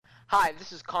Hi,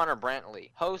 this is Connor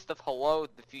Brantley, host of Hello,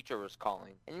 the Future Was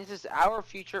Calling. And this is Our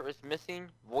Future is Missing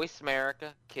Voice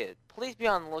America Kids. Please be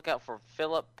on the lookout for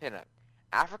Philip Pinnock.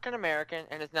 African American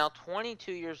and is now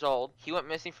 22 years old. He went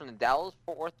missing from the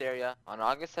Dallas-Fort Worth area on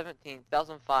August 17,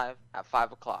 2005 at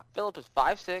 5 o'clock. Philip is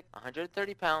 5'6",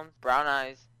 130 pounds, brown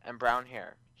eyes, and brown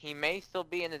hair. He may still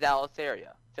be in the Dallas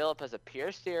area. Philip has a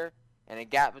pierced ear and a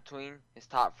gap between his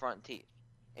top front teeth.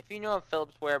 If you know of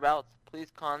Philip's whereabouts,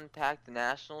 please contact the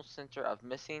National Center of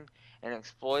Missing and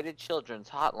Exploited Children's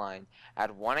hotline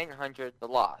at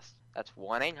 1-800-THE-LOST. That's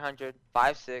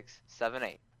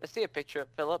 1-800-5678. Let's see a picture of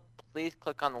Philip. Please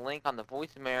click on the link on the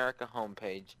Voice America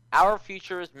homepage,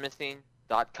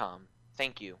 OurFutureIsMissing.com.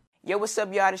 Thank you. Yo, what's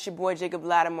up, y'all? It's your boy Jacob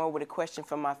Lattimore with a question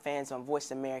from my fans on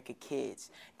Voice America Kids.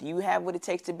 Do you have what it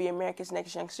takes to be America's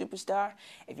next young superstar?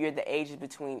 If you're the ages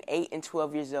between 8 and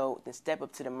 12 years old, then step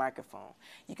up to the microphone.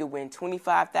 You could win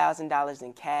 $25,000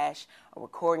 in cash, a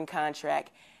recording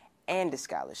contract, and a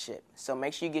scholarship. So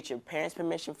make sure you get your parents'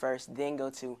 permission first, then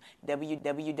go to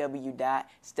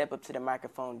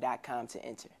www.stepuptothemicrophone.com to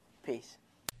enter. Peace.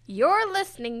 You're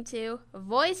listening to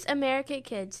Voice America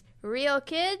Kids, real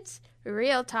kids,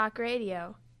 real talk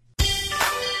radio.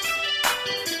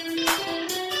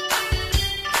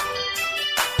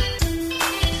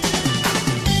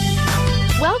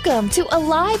 Welcome to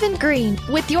Alive and Green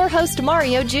with your host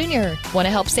Mario Jr. Want to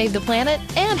help save the planet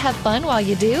and have fun while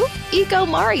you do? Eco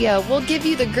Mario will give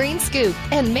you the green scoop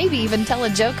and maybe even tell a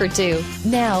joke or two.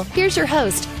 Now, here's your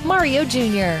host, Mario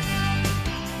Jr.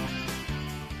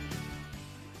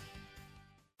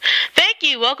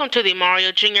 Thank you. Welcome to the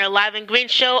Mario Jr. Live and Green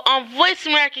Show on Voice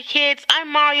America Kids.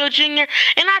 I'm Mario Jr.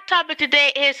 and our topic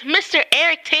today is Mr.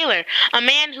 Eric Taylor, a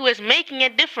man who is making a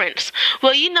difference.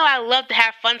 Well, you know I love to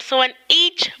have fun, so in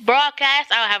each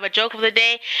broadcast I'll have a joke of the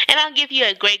day and I'll give you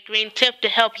a great green tip to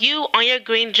help you on your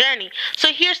green journey.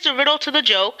 So here's the riddle to the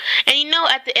joke, and you know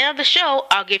at the end of the show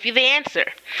I'll give you the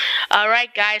answer.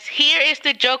 Alright guys, here is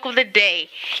the joke of the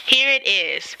day. Here it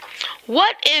is.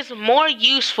 What is more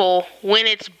useful when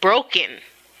it's broken?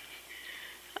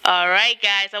 All right,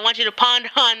 guys, I want you to ponder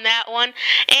on that one,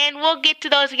 and we'll get to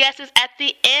those guesses at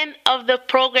the end of the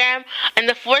program in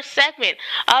the fourth segment.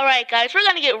 All right, guys, we're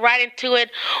going to get right into it.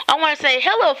 I want to say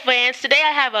hello, fans. Today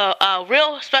I have a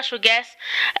real special guest,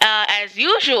 as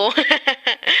usual.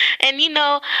 And, you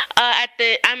know,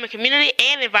 I'm a community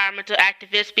and environmental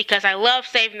activist because I love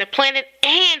saving the planet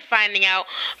and finding out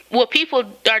what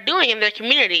people are doing in their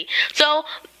community. So,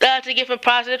 to give a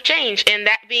positive change. And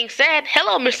that being said,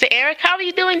 hello, Mr. Eric. How are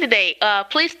you doing today?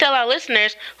 Please tell our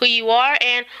listeners who you are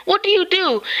and what do you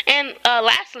do? And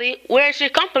lastly, where is your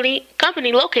company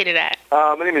located at?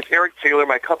 My name is Eric Taylor.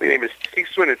 My company name is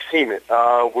T-Sue Entertainment.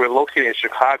 We're located in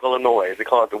Chicago, Illinois. They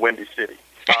call it the Windy City.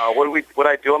 What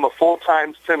I do, I'm a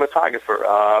full-time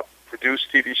cinematographer. Produce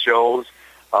TV shows,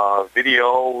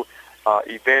 video,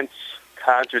 events,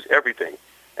 concerts, everything.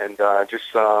 And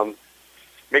just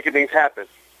making things happen.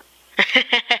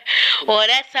 Well,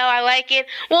 that's how I like it.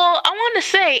 Well, I want to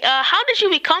say, how did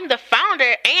you become the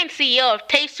founder and CEO of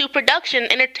T-Sue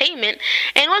Production Entertainment,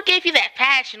 and what gave you that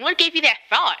passion? What gave you that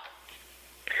thought?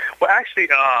 Well,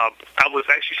 actually, I was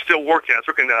actually still working. I was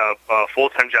working a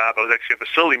full-time job. I was actually a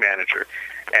facility manager,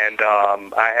 and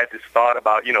I had this thought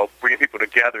about, bringing people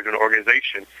together to an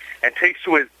organization. And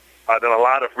T-Sue has done a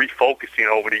lot of refocusing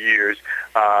over the years.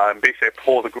 Basically, I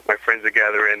pulled a group of my friends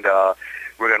together, and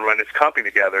we're going to run this company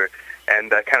together.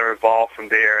 And kind of evolved from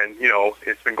there, and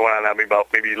it's been going on now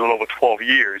maybe a little over 12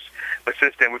 years. But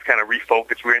since then, we've kind of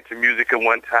refocused. We're into music at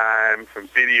one time, from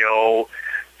video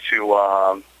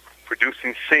to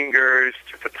producing singers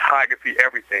to photography,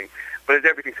 everything. But it's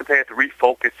everything. Sometimes you have to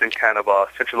refocus and kind of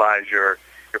centralize your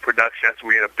production. That's what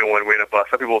we end up doing. We end up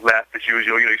some people laugh as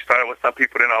usual. You start with some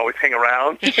people, then always hang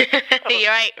around.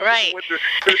 Right. With their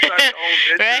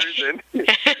own ventures, and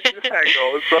that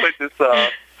goes. So it just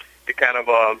it kind of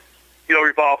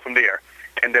revolve from there.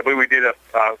 And what we did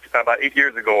about 8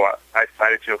 years ago, I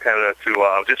decided to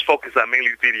just focus on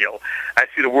mainly video. I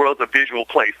see the world's a visual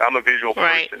place. I'm a visual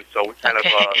person, so we kind of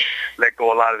let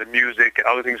go a lot of the music and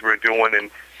other things we're doing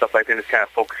and stuff like that. Just kind of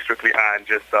focus strictly on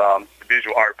just the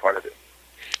visual art part of it.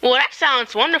 Well, that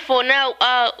sounds wonderful. Now,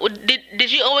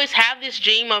 did you always have this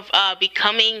dream of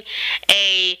becoming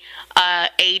a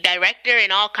director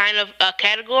in all kind of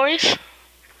categories?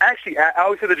 Actually, I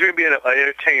always had the dream of being an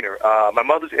entertainer. My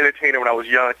mother's an entertainer when I was a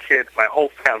young kid. My whole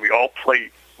family, we all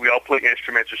played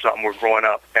instruments or something when we were growing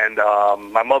up. And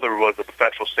my mother was a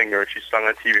professional singer, and she sung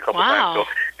on TV a couple times. So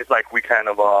it's like we kind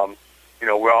of,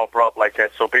 we're all brought up like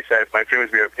that. So basically, my dream was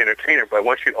to be an entertainer. But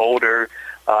once you get older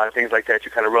and things like that,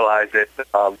 you kind of realize that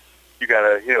you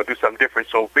gotta, do something different.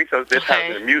 So basically, this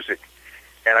happened in music,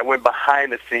 and I went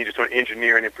behind the scenes, just sort of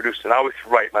engineering and producing. And I was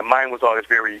right. My mind was always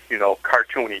very,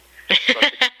 cartoony, so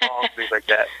songs, things like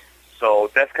that.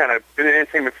 So that's kind of been in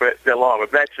entertainment for that long.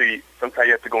 But actually, sometimes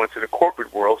you have to go into the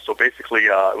corporate world. So basically,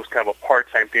 it was kind of a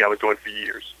part-time thing I was doing for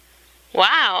years.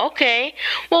 Wow, okay.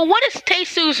 Well, what is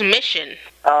Taesu's mission?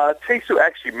 Taesu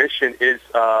actually mission is,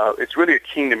 it's really a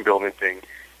kingdom building thing.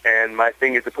 And my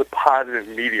thing is to put positive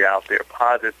media out there,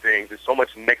 positive things. There's so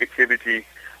much negativity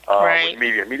with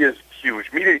media. Media is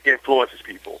huge. Media influences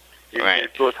people. It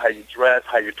influences how you dress,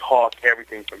 how you talk,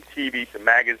 everything from TV to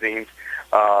magazines,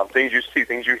 things you see,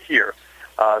 things you hear.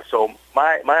 So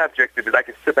my objective is I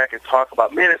can sit back and talk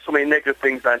about, man, there's so many negative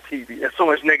things on TV. There's so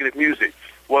much negative music.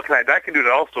 What can I do? I can do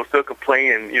that also, still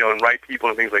complain and, and write people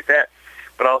and things like that.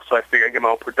 But also I figure I get my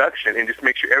own production and just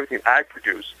make sure everything I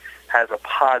produce has a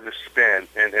positive spin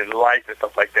and light and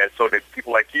stuff like that, so that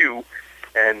people like you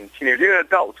and teenagers, even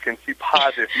adults, can see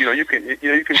positive. You can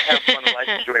have fun in life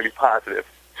and enjoy and be positive.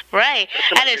 Right.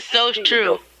 That is so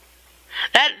true.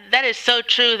 That is so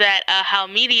true, that how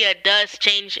media does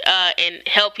change and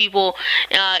help people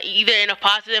either in a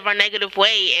positive or negative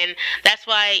way. And that's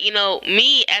why,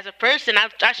 me as a person, I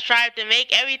strive to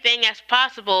make everything as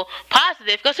possible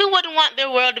positive, because who wouldn't want their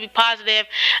world to be positive,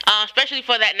 especially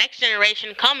for that next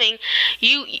generation coming.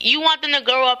 You want them to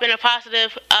grow up in a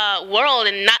positive world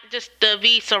and not just to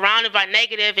be surrounded by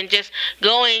negative and just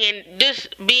going and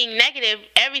just being negative.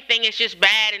 Everything is just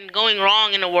bad and going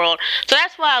wrong in the world. So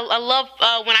that's why I love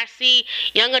when I see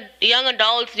young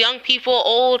adults, young people,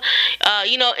 old,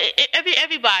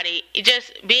 everybody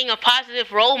just being a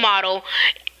positive role model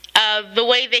the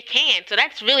way they can. So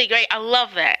that's really great. I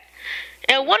love that.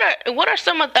 And what are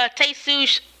some of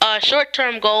Taesu's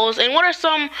short-term goals, and what are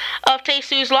some of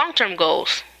Taesu's long-term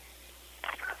goals?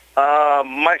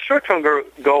 My short-term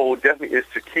goal definitely is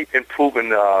to keep improving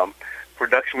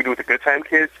production we do with the Good Time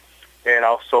Kids. And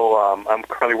also, I'm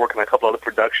currently working on a couple other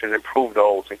productions, improve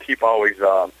those, and keep always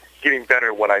getting better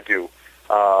at what I do.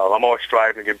 I'm always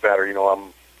striving to get better.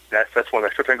 That's one of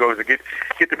my short-term goals, is to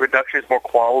get the productions more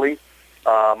quality.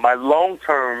 My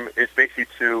long-term is basically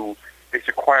to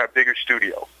acquire a bigger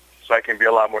studio, so I can be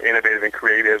a lot more innovative and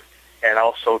creative, and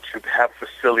also to have a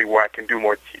facility where I can do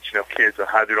more teaching of kids on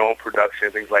how to do their own production,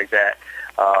 things like that.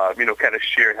 Kind of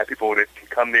share and have people that can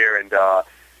come there and,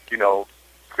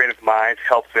 creative minds,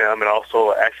 help them, and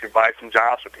also actually provide some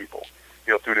jobs for people,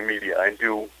 through the media. And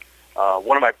do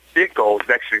one of my big goals is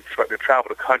actually to travel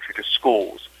the country to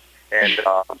schools and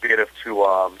be able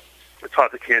to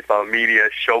talk to kids about media,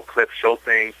 show clips, show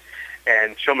things,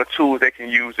 and show them the tools they can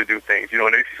use to do things.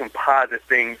 And they see some positive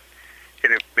things,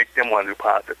 and it make them want to do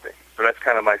positive things. So that's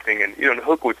kind of my thing. And the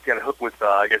hook with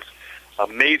I guess a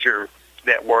major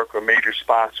network or major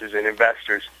sponsors and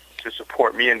investors to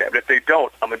support me in that. But if they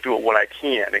don't, I'm going to do what I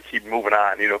can and keep moving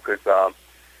on, because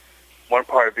one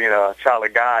part of being a child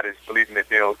of God is believing that,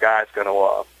 God's going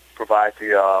to provide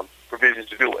the provisions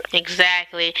to do it.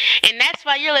 Exactly. And that's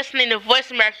why you're listening to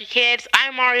Voice America Kids.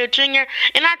 I'm Mario Jr.,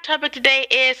 and our topic today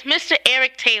is Mr.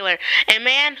 Eric Taylor, a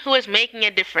man who is making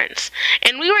a difference.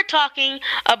 And we were talking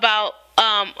about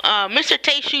Mr.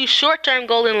 Taesu's short-term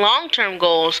goal and long-term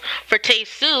goals for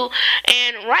Taesu,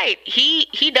 and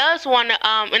he does want to.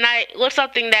 What's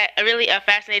something that really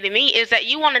fascinated me is that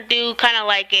you want to do kind of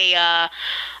like a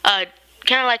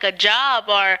job,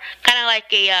 or kind of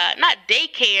like a not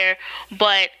daycare,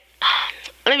 but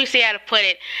let me see how to put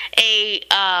it,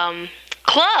 a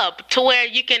club to where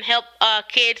you can help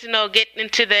kids, get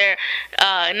into their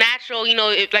natural,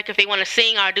 if they want to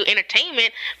sing or do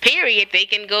entertainment, period, they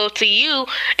can go to you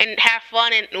and have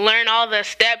fun and learn all the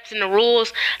steps and the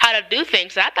rules, how to do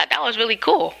things. So I thought that was really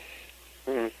cool.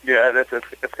 Yeah, that's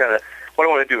kind of what I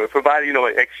want to do. Provide,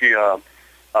 actually,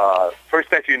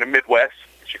 first actually in the Midwest,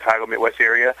 Chicago, Midwest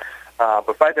area,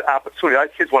 but find that opportunity. A lot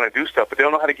of kids want to do stuff, but they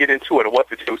don't know how to get into it or what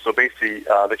to do. So basically,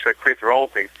 they try to create their own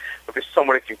things. But if there's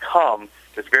someone that can come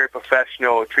that's very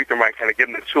professional, treat them right, kind of give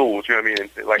them the tools, you know what I mean,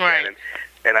 and like that.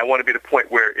 And I want to be at the point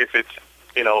where if it's,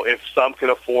 if some can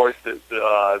afford the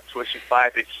tuition fee,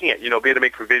 they can't, be able to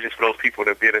make provisions for those people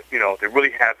to be able to, they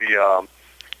really have the,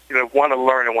 want to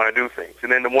learn and want to do things.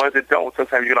 And then the ones that don't,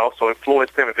 sometimes you can also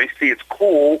influence them. If they see it's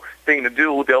cool thing to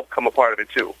do, they'll become a part of it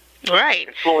too. Right.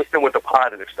 Influence them with the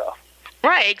positive stuff.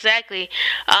 Right, exactly.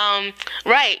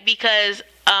 Right, because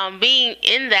being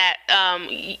in that,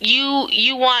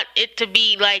 you want it to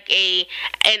be like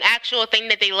an actual thing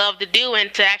that they love to do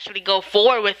and to actually go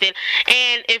forward with it.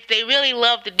 And if they really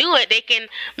love to do it, they can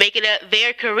make it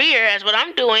their career, as what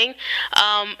I'm doing,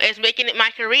 is making it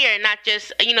my career, not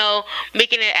just,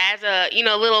 making it as a,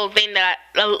 little thing that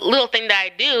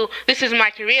I do. This is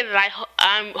my career that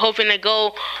I'm hoping to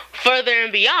go further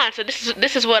and beyond. So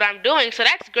this is what I'm doing. So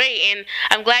that's great, and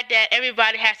I'm glad that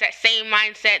everybody has that same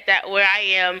mindset that where I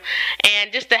am,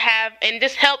 and just to have and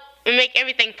just help make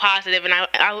everything positive. And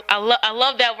I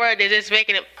love that word, is just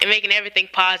making everything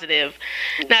positive.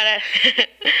 Now that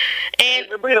and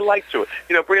bringing a light to it.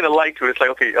 Bringing a light to it. It's like,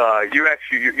 okay, you're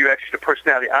actually the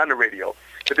personality on the radio.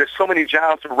 But there's so many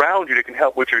jobs around you that can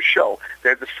help with your show.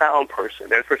 There's the sound person.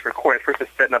 There's the person recording. There's the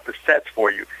person setting up the sets for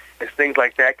you. There's things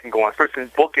like that can go on. Person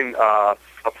booking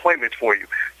appointments for you.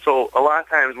 So a lot of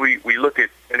times we look at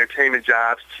entertainment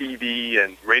jobs, TV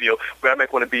and radio, where I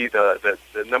might want to be the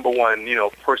number one,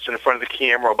 person in front of the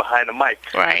camera or behind the mic.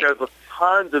 Right. There's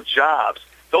tons of jobs.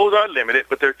 Those are limited,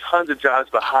 but there are tons of jobs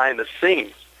behind the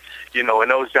scenes. And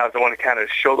those jobs, I want to kind of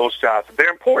show those jobs. They're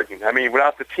important. I mean,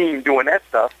 without the team doing that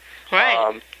stuff,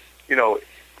 right.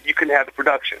 You couldn't have the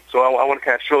production. So I want to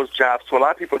kind of show those jobs. So a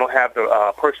lot of people don't have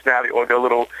the personality, or they're a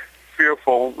little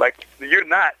fearful. Like, you're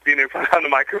not being in front of the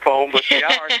microphone, but they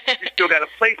are. You still got a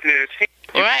place in entertainment.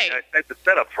 Right. That's the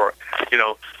setup for,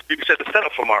 you can set the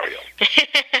setup for Mario.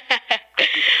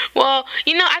 Well,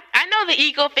 I know the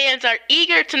Eagle fans are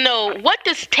eager to know, what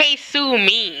does Tesu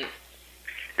mean?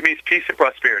 It means peace and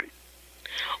prosperity.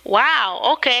 Wow,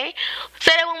 okay.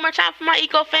 Say that one more time for my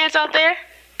Eagle fans out there.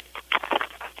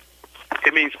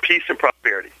 It means peace and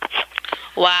prosperity.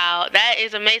 Wow, that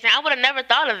is amazing. I would have never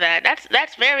thought of that.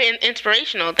 That's very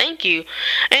inspirational. Thank you.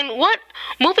 And what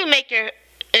movie maker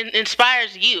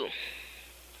inspires you?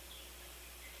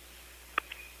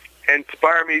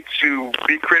 Inspire me to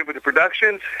be creative with the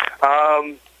productions.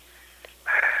 I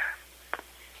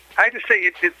just say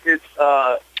it's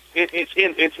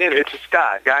a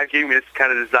sky. God gave me this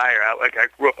kind of desire. I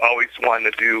grew up always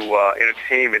wanting to do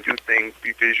entertainment, do things,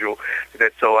 be visual.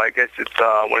 So I guess it's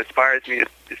what inspires me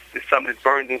is something that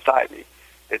burns inside me.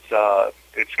 It's God.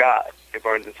 It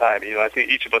burns inside me. I think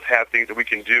each of us have things that we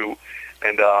can do,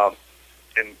 and God,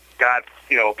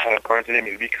 kind of burns it in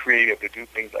me to be creative, to do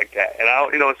things like that. And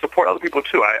I, support other people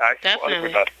too. I support other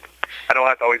productions. I don't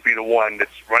have to always be the one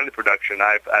that's running the production.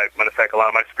 Matter of fact, a lot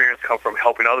of my experience comes from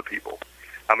helping other people.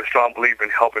 I'm a strong believer in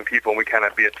helping people, and we kind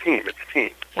of be a team. It's a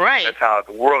team. Right. That's how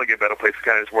the world will get a better place. We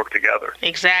kind of just work together.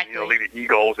 Exactly. And, leave the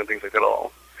egos and things like that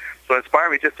alone. So inspire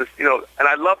me just to, and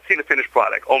I love seeing the finished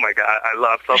product. Oh my God, I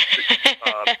love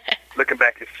looking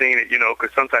back and seeing it,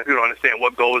 because sometimes people don't understand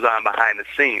what goes on behind the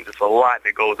scenes. There's a lot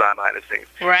that goes on behind the scenes.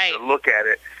 Right. To look at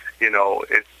it, you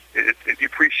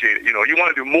appreciate it. You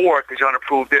want to do more because you want to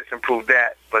prove this and prove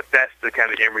that, but that's the kind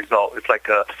of end result. It's like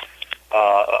an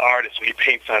artist when he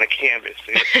paints on a canvas.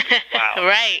 Wow.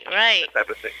 Right. That type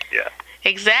of thing, yeah.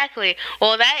 Exactly.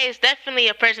 Well, that is definitely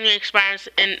a person who inspires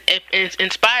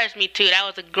me too. That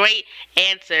was a great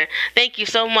answer. Thank you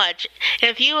so much. And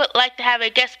if you would like to have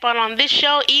a guest spot on this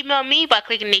show, email me by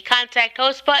clicking the Contact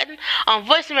Host button on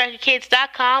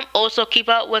VoiceAmericaKids.com. Also, keep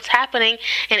up what's happening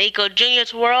in Eco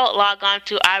Jr.'s world. Log on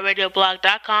to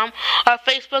iRadioblog.com or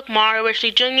Facebook, Mario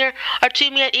Richley Jr., or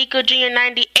tweet me at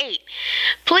EcoJr98.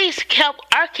 Please help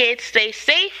our kids stay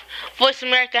safe. Voice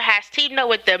America has teamed up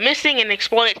with the Missing and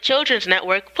Exploited Children's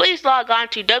Network. Please log on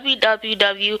to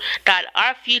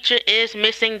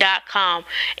www.ourfutureismissing.com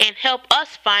and help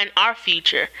us find our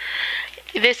future.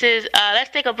 This is Let's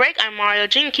Take a Break. I'm Mario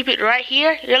Jr. Keep it right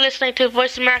here. You're listening to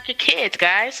Voice America Kids,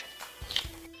 guys.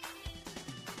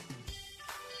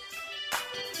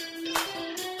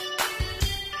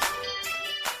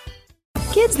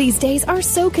 Kids these days are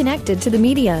so connected to the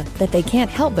media that they can't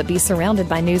help but be surrounded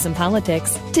by news and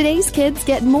politics. Today's kids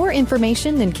get more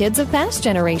information than kids of past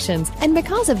generations, and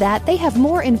because of that, they have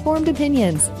more informed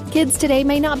opinions. Kids today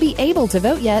may not be able to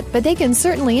vote yet, but they can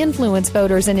certainly influence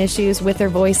voters and issues with their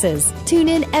voices. Tune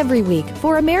in every week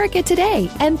for America Today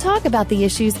and talk about the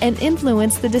issues and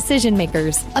influence the decision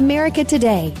makers. America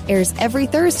Today airs every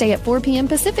Thursday at 4 p.m.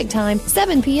 Pacific Time,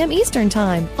 7 p.m. Eastern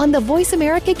Time on the Voice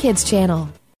America Kids channel.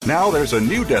 Now there's a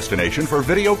new destination for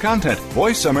video content,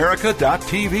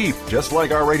 VoiceAmerica.tv. Just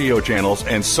like our radio channels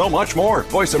and so much more.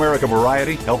 Voice America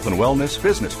Variety, Health and Wellness,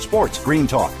 Business, Sports, Green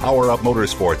Talk, Power Up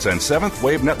Motorsports, and Seventh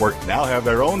Wave Network now have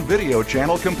their own video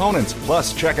channel components.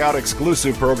 Plus, check out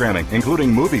exclusive programming,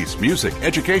 including movies, music,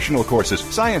 educational courses,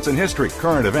 science and history,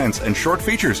 current events, and short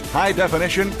features.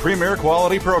 High-definition, premier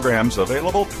quality programs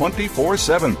available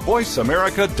 24/7.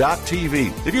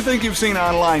 VoiceAmerica.tv. If you think you've seen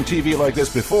online TV like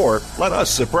this before, let us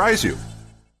surprise you.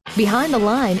 Behind the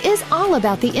Line is all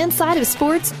about the inside of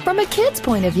sports from a kid's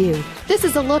point of view. This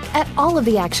is a look at all of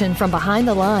the action from behind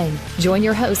the line. Join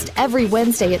your host every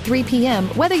Wednesday at 3 p.m.,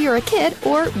 whether you're a kid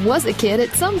or was a kid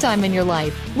at some time in your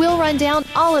life. We'll run down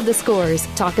all of the scores,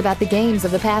 talk about the games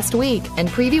of the past week, and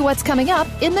preview what's coming up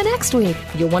in the next week.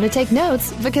 You'll want to take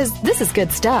notes because this is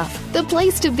good stuff. The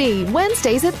place to be,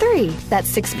 Wednesdays at 3. That's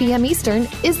 6 p.m. Eastern,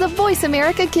 is the Voice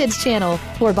America Kids channel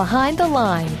for Behind the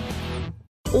Line.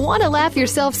 Want to laugh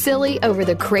yourself silly over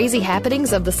the crazy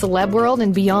happenings of the celeb world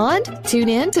and beyond? Tune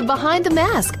in to Behind the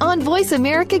Mask on Voice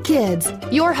America Kids.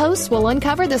 Your hosts will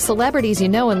uncover the celebrities you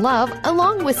know and love,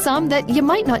 along with some that you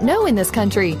might not know in this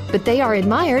country, but they are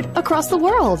admired across the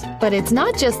world. But it's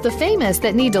not just the famous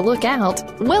that need to look out.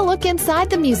 We'll look inside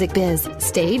the music biz,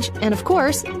 stage, and of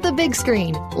course, the big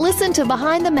screen. Listen to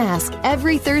Behind the Mask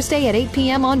every Thursday at 8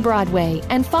 p.m. on Broadway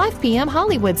and 5 p.m.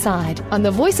 Hollywood side on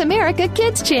the Voice America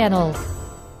Kids channel.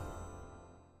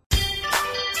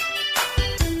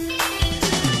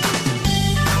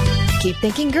 Keep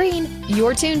thinking green.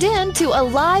 You're tuned in to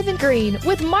Alive and Green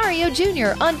with Mario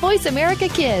Jr. on Voice America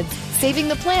Kids, saving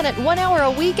the planet 1 hour a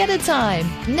week at a time.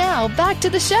 Now, back to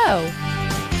the show.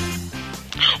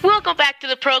 Welcome back to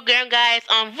the program, guys,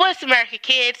 on Voice America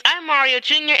Kids. I'm Mario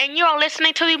Jr., and you're all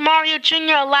listening to the Mario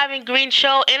Jr. Alive and Green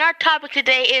show, and our topic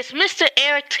today is Mr.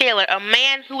 Eric Taylor, a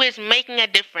man who is making a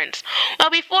difference. Well,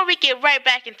 before we get right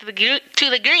back into the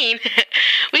green,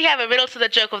 we have a riddle to the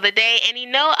joke of the day, and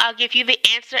I'll give you the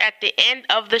answer at the end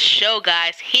of the show,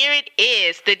 guys. Here it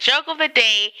is. The joke of the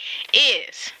day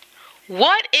is,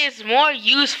 what is more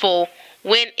useful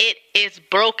when it is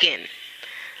broken?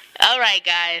 All right,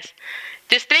 guys.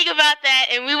 Just think about that,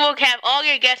 and we will have all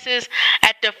your guesses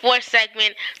at the fourth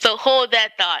segment, so hold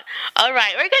that thought. All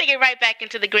right, we're going to get right back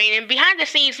into the green, and behind the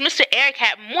scenes, Mr. Eric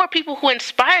had more people who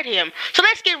inspired him. So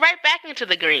let's get right back into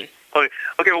the green.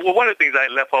 Okay. Well, one of the things I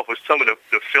left off was some of the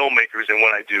filmmakers and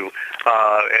what I do,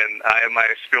 and I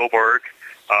admire Spielberg,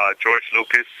 George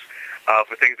Lucas,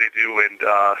 for things they do, and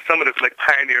some of the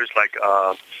pioneers like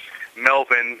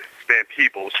Melvin Van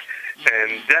Peebles,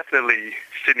 and definitely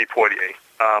Sidney Poitier.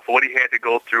 For what he had to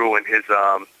go through and his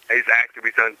acting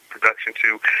he's done production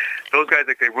too. Those guys,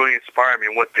 they really inspire me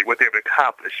and what they've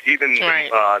accomplished. Even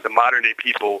the modern day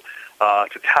people,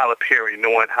 to Tyler Perry,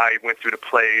 knowing how he went through the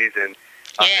plays and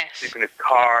sleeping in his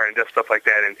car and stuff like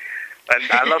that. And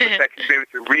I love the fact he's able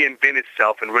to reinvent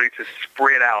himself and really to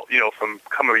spread out, from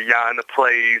coming beyond the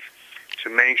plays to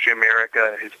mainstream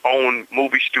America, his own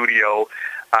movie studio.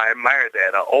 I admire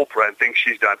that. Oprah and things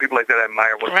she's done. People like that I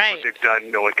admire what they've done.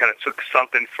 It kind of took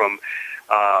something from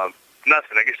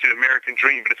nothing, I guess, to the American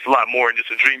dream, but it's a lot more than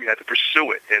just a dream. You have to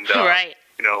pursue it. And,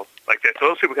 like that. So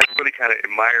those people really kind of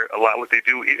admire a lot what they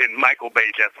do. And Michael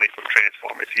Bay, definitely, from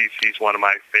Transformers. He's one of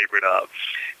my favorite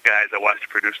guys I watch to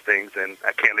produce things, and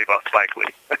I can't leave off Spike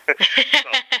Lee.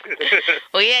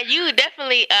 Well, yeah, you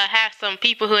definitely have some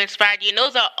people who inspired you, and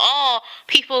those are all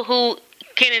people who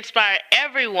can inspire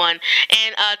everyone.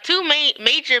 And two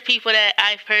major people that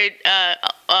I've heard, a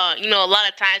lot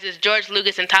of times is George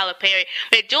Lucas and Tyler Perry.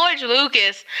 With George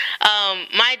Lucas,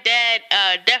 my dad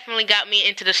definitely got me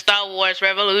into the Star Wars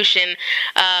Revolution.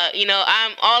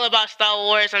 I'm all about Star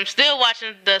Wars. I'm still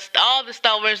watching all the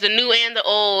Star Wars, the new and the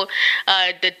old,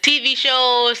 the TV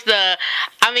shows.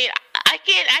 I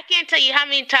can't tell you how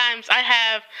many times I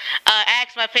have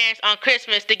asked my parents on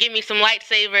Christmas to give me some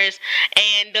lightsabers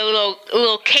and the little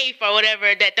cape or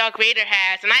whatever that Darth Vader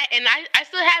has, and I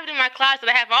still have it in my closet.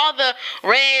 I have all the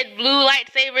red, blue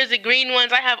lightsabers, the green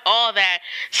ones. I have all that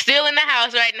still in the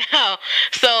house right now.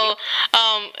 So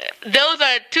those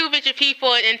are two major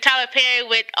people, and Tyler Perry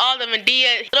with all the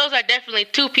Medea. Those are definitely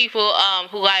two people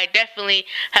who I definitely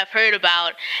have heard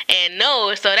about and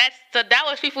know. So that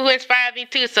was people who inspired me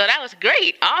too. So that was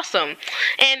great. Awesome.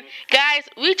 And guys,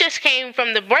 we just came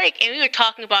from the break and we were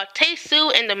talking about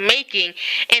Taesu and the making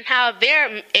and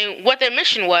what their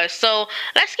mission was. So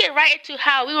let's get right into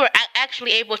how we were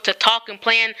actually able to talk and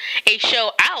plan a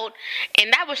show out,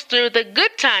 and that was through the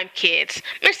Good Time Kids.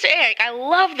 Mr. Eric, I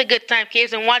love the Good Time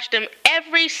Kids and watch them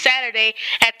every Saturday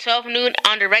at 12 noon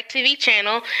on DirecTV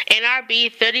channel,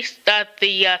 NRB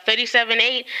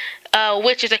 37.8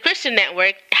 which is a Christian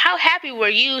network. How happy were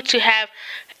you to have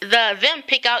them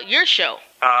pick out your show?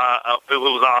 It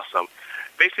was awesome.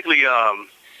 Basically,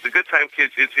 the Good Time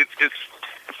Kids,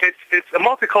 it's a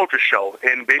multicultural show,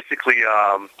 and basically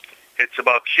it's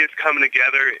about kids coming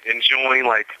together, enjoying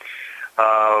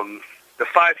the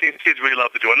 5 things kids really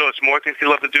love to do. I know it's more things they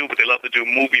love to do, but they love to do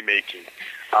movie making,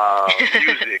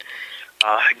 music,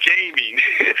 gaming,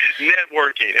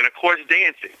 networking, and of course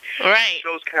dancing. Right.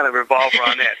 Shows kind of revolve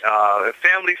around that.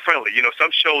 Family friendly.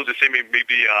 Some shows that say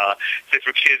maybe say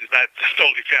for kids it's not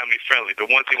totally family friendly. The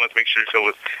one thing we want to make sure the show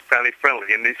is family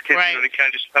friendly. And these kids, right. They kind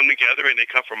of just come together, and they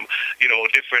come from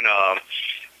different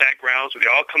backgrounds. They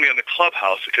all come together in the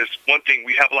clubhouse because one thing,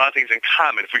 we have a lot of things in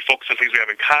common. If we focus on things we have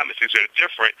in common, things that are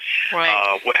different,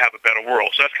 right. We'll have a better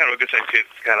world. So that's kind of what Good Time Kids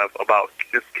is kind of about.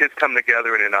 Just kids coming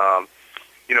together and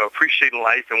appreciating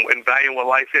life and valuing what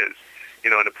life is,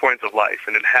 and the importance of life,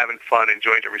 and then having fun,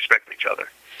 enjoying and respecting each other.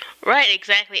 Right,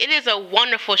 exactly. It is a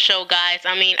wonderful show, guys.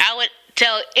 I mean, I would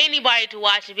tell anybody to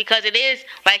watch it because it is,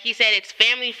 like he said, it's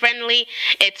family friendly,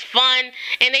 it's fun,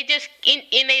 and they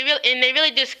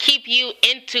really just keep you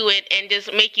into it and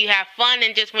just make you have fun.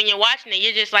 And just when you're watching it,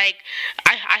 you're just like,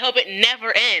 I hope it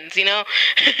never ends,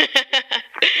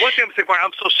 One thing I'm saying,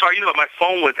 I'm so sorry. My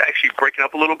phone was actually breaking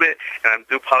up a little bit, and I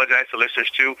do apologize to listeners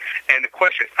too. And the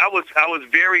question, I was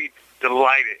very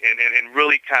delighted and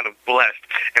really kind of blessed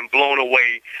and blown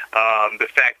away the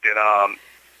fact that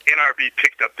NRB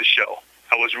picked up the show.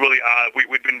 I was really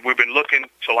we've been looking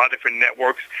to a lot of different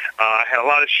networks. I had a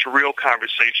lot of surreal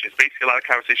conversations, basically a lot of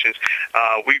conversations.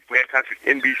 We had conversations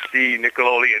with NBC,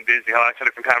 Nickelodeon, Disney, a lot of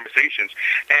different conversations.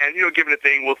 And given the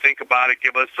thing, we'll think about it.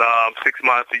 Give us 6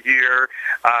 months, a year,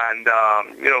 and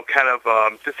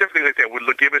just different things like that.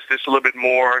 Would give us this a little bit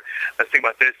more. Let's think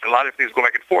about this. A lot of things go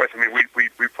back and forth. I mean, we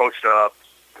approached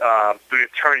through the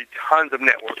attorney tons of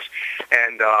networks,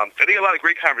 and I think a lot of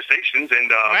great conversations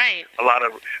and right. a lot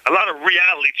of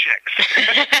reality checks.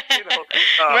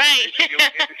 Right.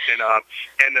 Interesting.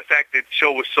 And the fact that the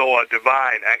show was so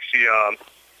divine, actually,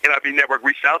 NRB Network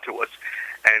reached out to us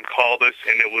and called us,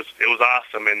 and it was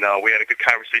awesome, and we had a good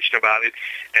conversation about it,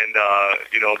 and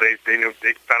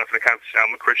they found out from the conversation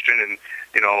I'm a Christian, and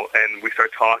and we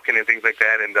started talking and things like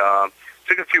that, and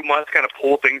took a few months to kind of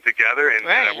pull things together, and,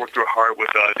 right. and I worked real hard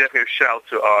with definitely a shout out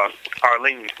to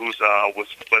Arlene, who's was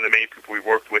one of the main people we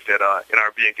worked with at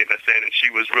NRB and getting us in, and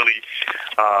she was really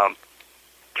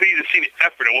pleased to see the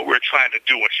effort and what we were trying to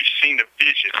do, and she's seen the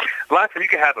vision. A lot of times you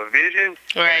can have a vision,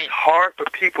 right. and it's hard for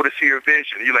people to see your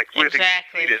vision. You're like, where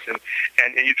exactly. they see this,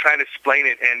 and you're trying to explain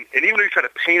it, and even though you try to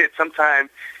paint it,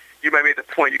 sometimes you might make the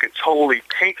point you can totally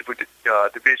paint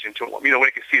the vision to them, when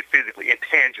they can see it physically,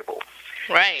 intangible.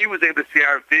 Right. She was able to see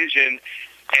our vision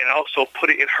and also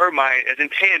put it in her mind as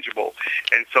intangible.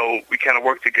 And so we kind of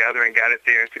worked together and got it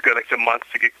there. It took some months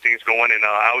to get things going. And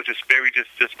I was just very just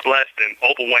blessed and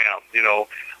overwhelmed,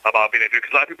 about being able to do it.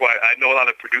 Because a lot of people, I know a lot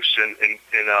of producers and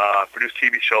produce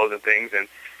TV shows and things, and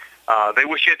they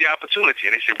wish they had the opportunity.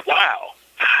 And they say, wow,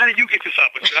 how did you get this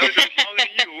opportunity? I was just telling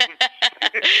you.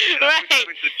 Right.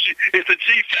 It's a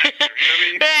G factor,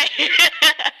 you know what I mean?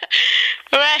 Right.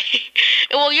 Right.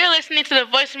 Well, you're listening to the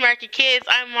Voice America Kids.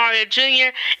 I'm Mario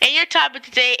Jr., and your topic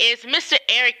today is Mr.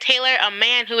 Eric Taylor, a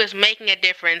man who is making a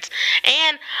difference.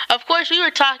 And, of course, we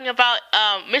were talking about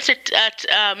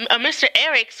Mr.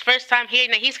 Eric's first time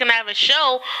hearing that he's going to have a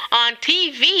show on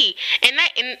TV. And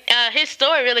his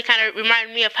story really kind of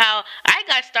reminded me of how I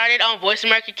got started on Voice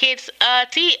America Kids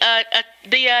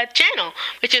the channel,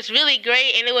 which is really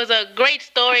great, and it was a great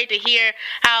story to hear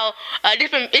how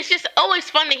it's just always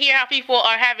fun to hear how people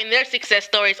are having their success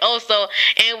stories also.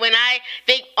 And when I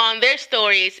think on their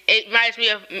stories, it reminds me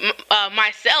of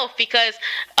myself, because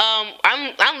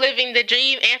I'm living the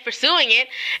dream and pursuing it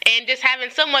and just having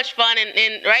so much fun,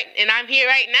 and I'm here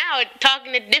right now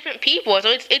talking to different people. So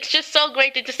it's just so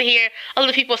great to hear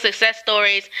other people's success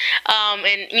stories,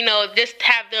 and just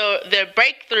have their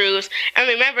breakthroughs. And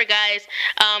remember, guys,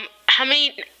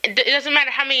 it doesn't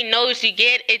matter how many no's you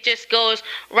get, it just goes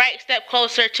right step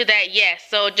closer to that yes.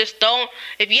 So just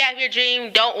if you have your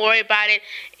dream, don't worry about it.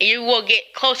 You will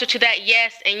get closer to that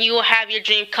yes, and you will have your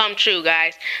dream come true,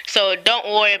 guys. So don't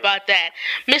worry about that.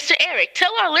 Mr. Eric,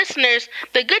 tell our listeners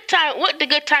what the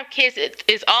Good Time Kids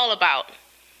is all about.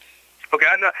 Okay,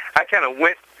 I kind of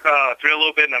went through a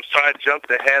little bit, and I'm sorry I jumped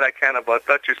ahead. I kind of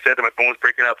thought you said that my phone was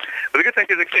breaking up. But the Good Time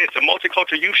Kids, it's a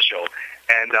multicultural youth show,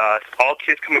 and all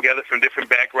kids come together from different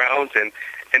backgrounds and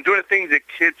doing the things that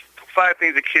 5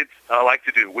 things that kids like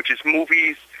to do, which is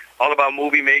movies, all about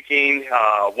movie making,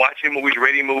 watching movies,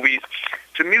 rating movies,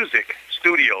 to music,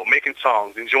 studio, making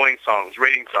songs, enjoying songs,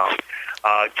 rating songs,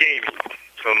 gaming,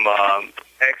 from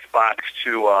Xbox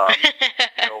to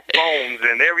phones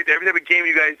and every type of game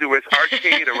you guys do, it's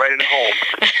arcade or right in home.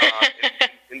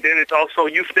 And then it's also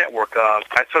Youth Network.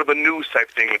 I sort of a news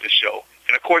type thing with the show,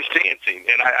 and of course dancing.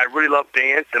 And I really love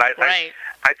dance. And I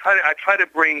try to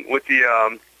bring with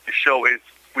the show is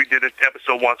we did an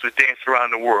episode once with Dance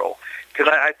Around the World, because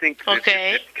I think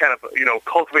it's kind of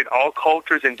cultivate all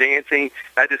cultures in dancing,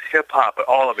 not just hip hop, but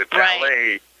all of it,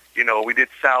 ballet. We did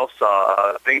salsa.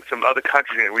 I think some other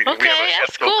countries. We have an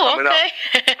episode coming up.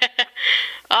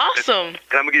 Awesome. And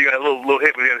I'm gonna give you a little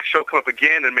hit. We got a show come up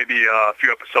again, and maybe a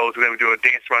few episodes. We're gonna do a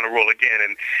Dance Around the World again,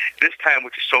 and this time,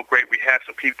 which is so great, we have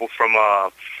some people from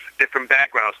different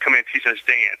backgrounds come in and teach us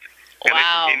dance. And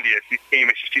wow. From India, she came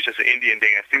and she teaches us an Indian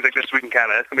dance. Things like this, we can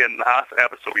that's gonna be an awesome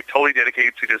episode. We totally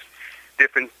dedicated to just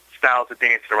different styles of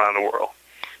dancing around the world.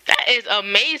 That is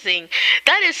amazing.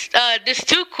 That is just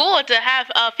too cool to have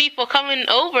people coming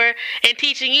over and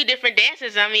teaching you different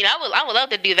dances. I mean, I would love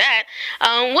to do that.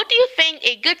 What do you think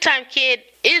a Good Time Kid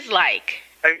is like?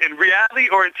 In reality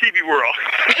or in TV world?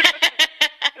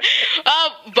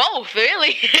 Both,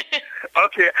 really.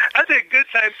 Okay, I think Good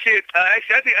Time Kid.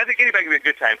 Actually, I think anybody can be a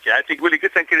Good Time Kid. I think really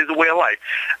Good Time Kid is a way of life.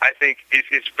 I think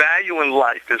it's value in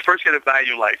life. Because first you got to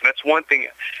value life. That's one thing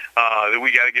that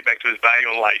we got to get back to is value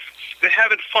in life. Then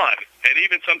having fun, and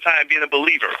even sometimes being a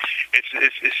believer.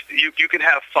 You can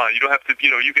have fun. You don't have to.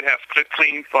 You can have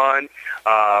clean fun.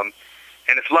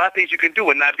 And there's a lot of things you can do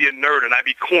and not be a nerd and not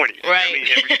be corny. Right. I mean,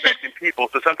 and respecting people.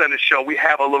 So sometimes in the show, we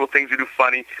have a little things to do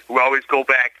funny. We always go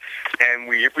back,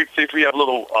 and if we have a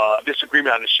little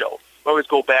disagreement on the show, we always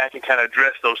go back and kind of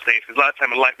address those things. Because a lot of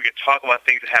time in life, we can talk about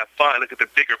things and have fun, look at the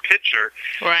bigger picture.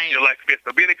 Right.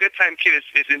 So being a Good Time Kid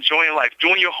is enjoying life,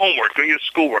 doing your homework, doing your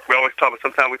schoolwork. We always talk about,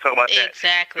 sometimes we talk about that.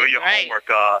 Exactly. Doing your homework,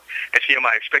 and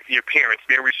TMI, respecting your parents,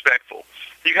 being respectful.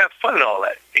 You have fun and all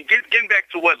that. And getting back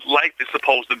to what life is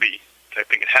supposed to be. I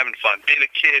think, and having fun, being a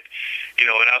kid, and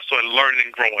also learning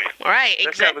and growing. Right, exactly.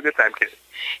 Let's have a good time, kid.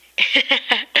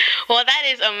 Well, that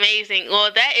is amazing. Well,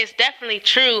 that is definitely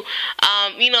true.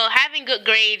 Having good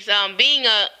grades, being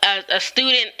a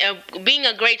student, being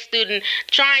a great student,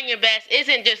 trying your best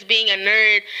isn't just being a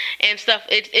nerd and stuff.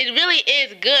 It really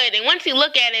is good. And once you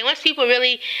look at it, once people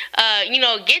really,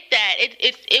 get that,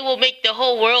 it will make the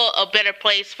whole world a better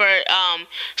place for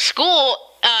school.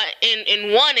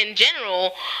 In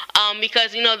general,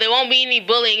 because there won't be any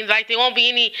bullying, like there won't be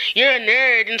any you're a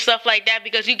nerd and stuff like that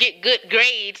because you get good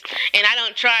grades and I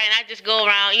don't try and I just go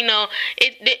around.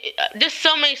 Just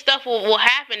so many stuff will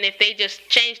happen if they just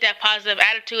change that positive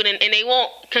attitude and they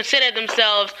won't consider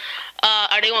themselves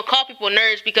or they won't call people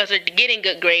nerds because they're getting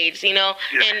good grades. Yeah.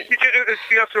 And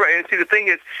you're right. And see, the thing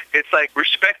is, it's like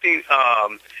respecting,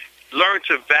 learn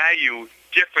to value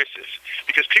differences,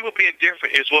 because people being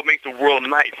different is what makes the world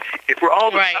nice. If we're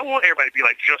all, right. I want everybody to be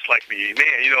like just like me,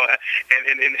 man.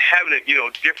 And having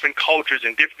different cultures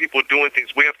and different people doing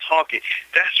things, way of talking.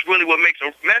 That's really what makes.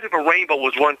 Imagine if a rainbow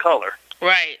was one color.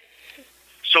 Right.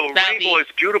 So rainbow is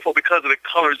beautiful because of the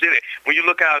colors in it. When you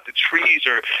look out at the trees,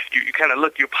 or you kind of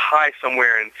look up high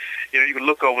somewhere, and you can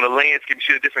look over the landscape, you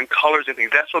see the different colors and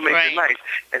things. That's what makes it nice.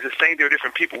 It's the same thing with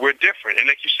different people. We're different, and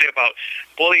like you say about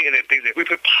bullying and things, if we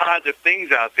put positive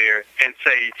things out there and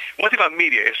say, one thing about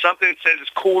media, if something says it's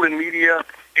cool in media,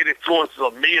 it influences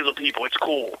millions of people. It's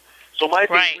cool. So my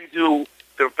thing we do,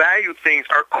 the value things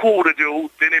are cool to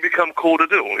do, then they become cool to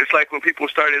do. It's like when people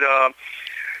started.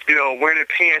 Wearing their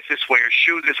pants this way or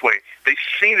shoes this way. They've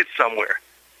seen it somewhere.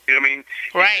 You know what I mean?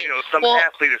 Right. Some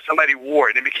athlete or somebody wore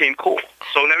it and it became cool.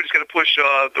 So now we're just going to push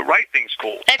the right things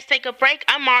cool. Let's take a break.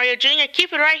 I'm Mario Jr.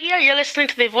 Keep it right here. You're listening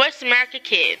to the Voice America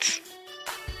Kids.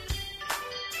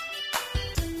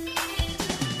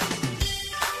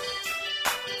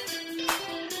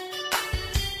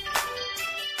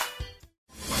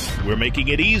 We're making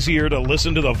it easier to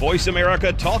listen to the Voice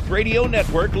America Talk Radio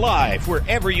Network live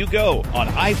wherever you go on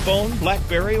iPhone,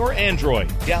 BlackBerry, or Android.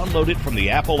 Download it from the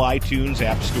Apple iTunes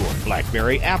App Store,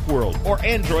 BlackBerry App World, or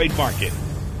Android Market.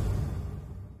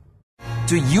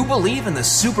 Do you believe in the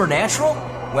supernatural?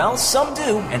 Well, some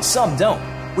do and some don't,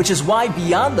 which is why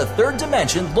Beyond the Third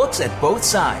Dimension looks at both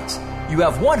sides. You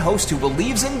have one host who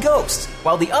believes in ghosts,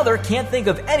 while the other can't think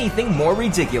of anything more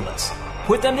ridiculous.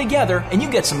 Put them together and you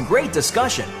get some great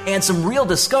discussion and some real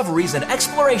discoveries and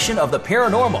exploration of the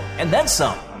paranormal, and then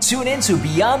some. Tune in to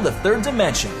Beyond the Third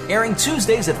Dimension, airing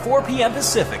Tuesdays at 4 p.m.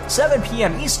 Pacific, 7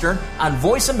 p.m. Eastern on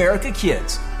Voice America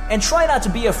Kids. And try not to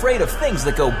be afraid of things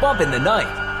that go bump in the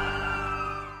night.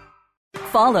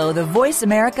 Follow the Voice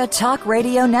America Talk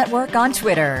Radio Network on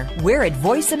Twitter. We're at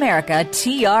Voice America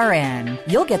TRN.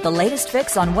 You'll get the latest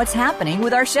fix on what's happening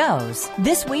with our shows,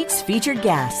 this week's featured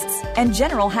guests, and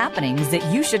general happenings that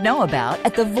you should know about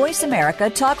at the Voice America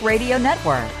Talk Radio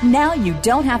Network. Now you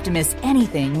don't have to miss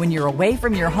anything when you're away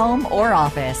from your home or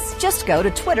office. Just go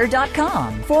to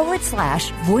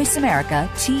twitter.com/Voice America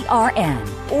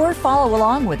TRN or follow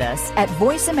along with us at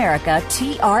Voice America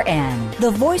TRN,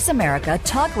 the Voice America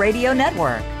Talk Radio Network.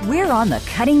 We're on the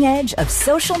cutting edge of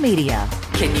social media.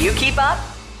 Can you keep up?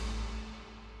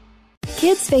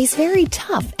 Kids face very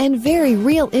tough and very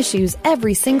real issues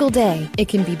every single day. It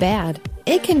can be bad.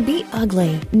 It can be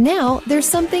ugly. Now there's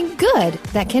something good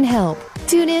that can help.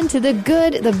 Tune in to The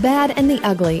Good, the Bad, and the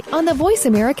Ugly on the Voice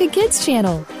America Kids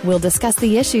channel. We'll discuss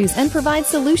the issues and provide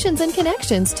solutions and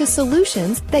connections to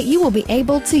solutions that you will be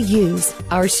able to use.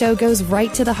 Our show goes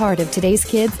right to the heart of today's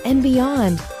kids and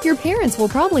beyond. Your parents will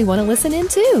probably want to listen in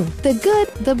too. The Good,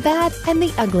 the Bad, and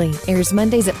the Ugly airs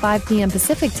Mondays at 5 p.m.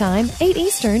 Pacific Time, 8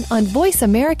 Eastern on Voice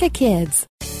America Kids.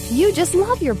 You just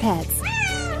love your pets,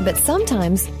 but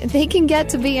sometimes they can get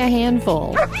to be a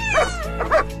handful.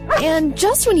 And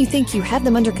just when you think you have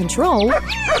them under control,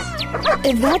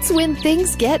 that's when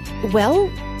things get,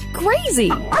 well, crazy.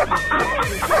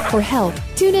 For help,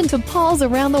 tune in to Paws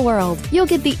Around the World. You'll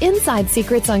get the inside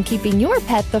secrets on keeping your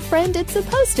pet the friend it's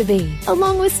supposed to be,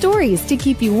 along with stories to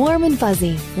keep you warm and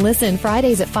fuzzy. Listen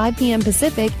Fridays at 5 p.m.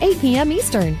 Pacific, 8 p.m.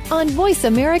 Eastern on Voice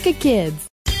America Kids.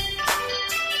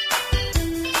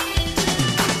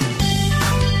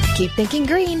 Keep thinking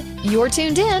green. You're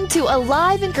tuned in to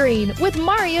Alive and Green with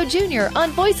Mario Jr. on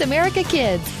Voice America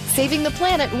Kids, saving the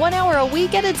planet 1 hour a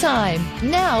week at a time.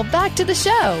 Now, back to the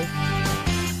show.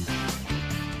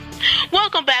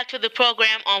 Welcome back to the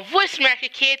program on Voice America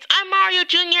Kids. I'm Mario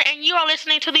Jr. and you are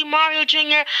listening to the Mario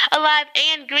Jr. Alive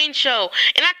and Green Show.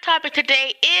 And our topic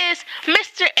today is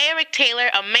Mr. Eric Taylor,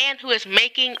 a man who is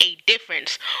making a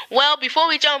difference. Well, before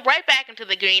we jump right back into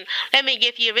the green, let me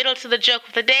give you a riddle to the joke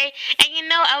of the day. And you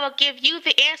know I will give you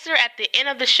the answer at the end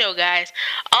of the show, guys.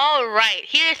 All right,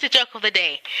 here's the joke of the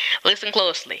day. Listen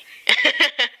closely.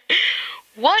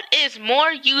 What is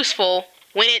more useful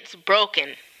when it's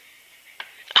broken?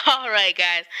 All right,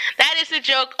 guys, that is the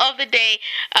joke of the day.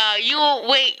 You will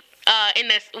wait in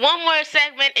this one more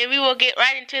segment, and we will get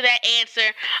right into that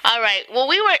answer. All right. Well,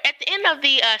 we were at the end of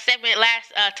the segment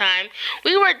last time.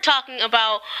 We were talking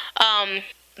about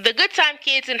the Good Time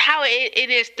Kids and how it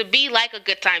is to be like a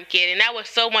good time kid, and that was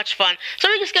so much fun. So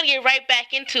we're just going to get right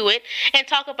back into it and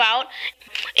talk about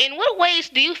in what ways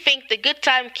do you think the Good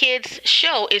Time Kids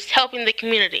show is helping the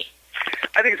community?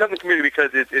 I think it's helping the community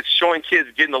because it's showing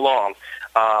kids getting along.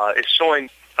 It's showing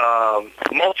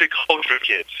multicultural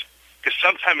kids. Because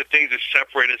sometimes the things that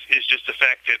separate us is just the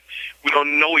fact that we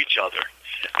don't know each other.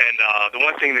 And the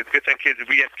one thing that's Good Time Kids is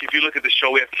if you look at the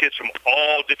show, we have kids from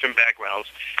all different backgrounds,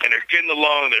 and they're getting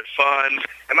along, they're fun. As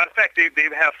a matter of fact, they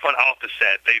have fun off the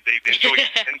set. They enjoy it.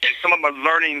 And some of them are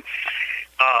learning.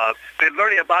 They're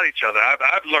learning about each other.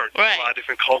 I've learned a lot of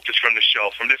different cultures from the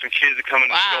show, from different kids that come in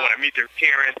the show, and I meet their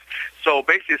parents. So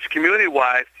basically, it's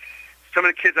community-wise. Some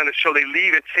of the kids on the show, they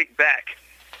leave and take back,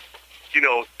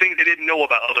 things they didn't know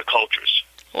about other cultures.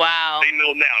 Wow. They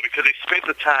know now because they spent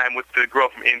the time with the girl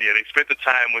from India. They spent the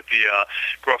time with the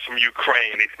girl from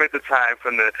Ukraine. They spent the time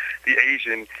from the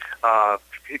Asian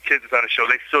kids on the show.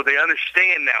 So they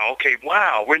understand now, okay,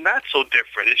 wow, we're not so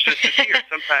different. It's just here.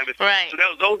 Sometimes it's right. So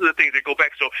those are the things that go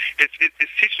back. So it's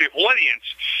teaching the audience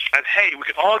that, hey, we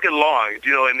can all get along,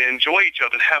 and enjoy each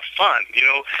other and have fun,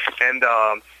 and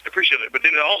appreciate it. But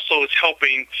then it also is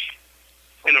helping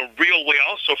in a real way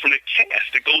also from the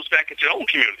cast that goes back into their own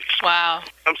communities. Wow.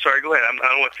 I'm sorry, go ahead. I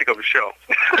don't want to take over the show.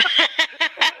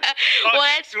 Well,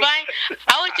 that's fine.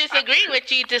 I was just agreeing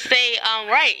with you to say,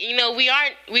 right, we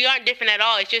aren't different at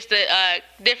all. It's just the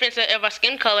difference of our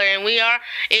skin color, and we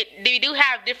do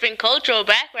have different cultural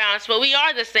backgrounds, but we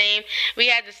are the same. We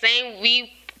have the same,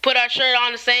 we put our shirt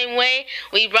on the same way,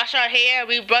 we brush our hair,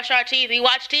 we brush our teeth, we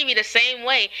watch TV the same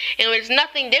way, and it's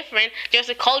nothing different,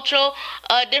 just a cultural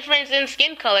difference in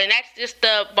skin color, and that's just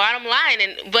the bottom line.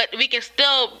 But we can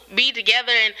still be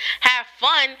together and have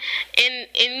fun in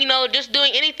just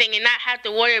doing anything and not have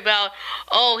to worry about,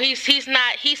 oh, he's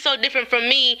so different from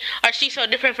me, or she's so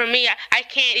different from me, I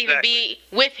can't even be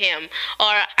with him, or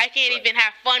I can't even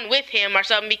have fun with him or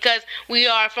something, because we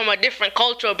are from a different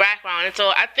cultural background. And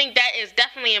so I think that is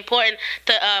definitely important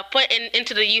to put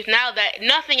into the youth now, that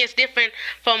nothing is different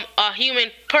from a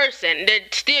human person. They're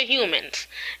still humans,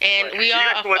 and we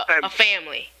are a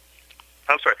family.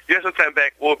 I'm sorry. You know, sometime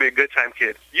back, what would be a good time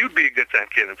kid? You'd be a good time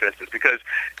kid in Festus because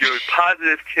you're a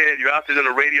positive kid. You're out there doing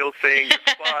a radio thing.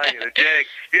 You're fun. You're a jag.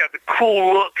 You have the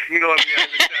cool look. You know what I mean?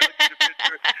 I look at the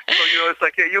picture. So, you know, it's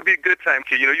like, yeah, you'll be a good time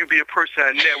kid. You know, you'll be a person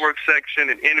on network section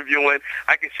and interviewing.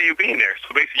 I can see you being there.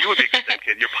 So basically, you would be a good time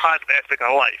kid. You're a positive aspect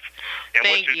on life. And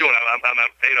Thank what you're doing,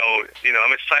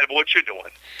 I'm excited about what you're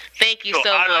doing. Thank you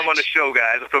so much. I'm on the show,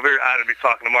 guys. I feel very honored to be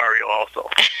talking to Mario also.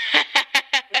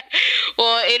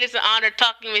 Well, it is an honor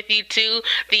talking with you too,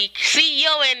 the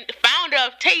CEO and founder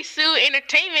of Taesu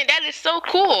Entertainment. That is so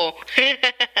cool.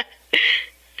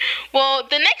 Well,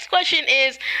 the next question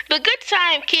is, the Good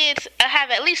Time Kids have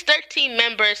at least 13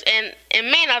 members, and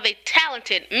man, are they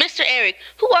talented. Mr. Eric,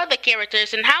 who are the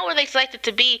characters, and how were they selected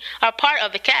to be a part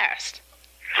of the cast?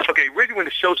 Okay, really when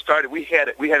the show started, we had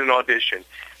an audition.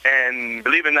 And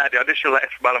believe it or not, the audition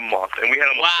lasted about a month. And we had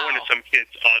almost 400 some kids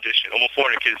audition, almost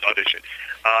 400 kids audition.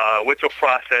 Went through a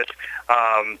process,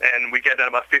 and we got down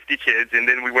about 50 kids, and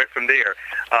then we went from there.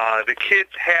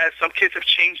 Some kids have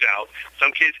changed out,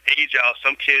 some kids age out,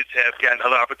 some kids have gotten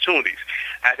other opportunities.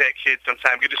 I've had kids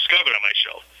sometimes get discovered on my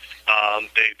show.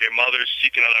 Their mothers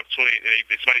seeking another opportunity.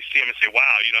 Somebody see them and say,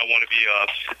 "Wow, you know,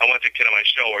 I want that kid on my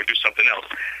show or do something else."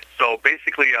 So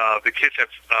basically, the kids have.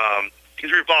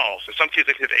 Kids revolve. So some kids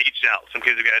have aged out. Some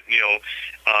kids have got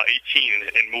 18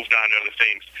 and moved on to other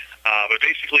things. But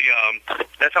basically,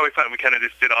 that's how we found. We kind of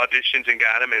just did auditions and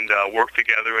got them and worked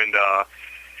together and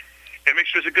make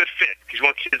sure it's a good fit. Because you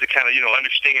want kids to kind of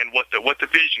understand what the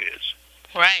vision is.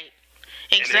 Right.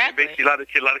 Exactly. And basically,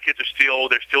 a lot of kids are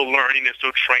still learning, they're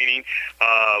still training.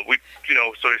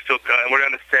 So they're still. We're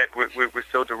on the set. We're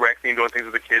still directing, doing things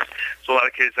with the kids. So a lot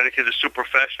of kids are super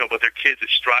professional, but their kids are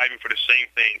striving for the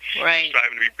same thing. Right.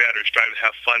 Striving to be better, striving to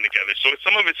have fun together. So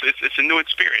some of it's a new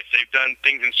experience. They've done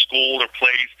things in school or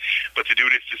plays, but to do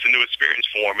this, it's a new experience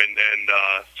for them. And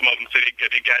some of them say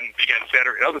they gotten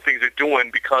better. And other things they're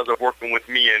doing because of working with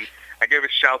me. And I gave a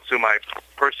shout to my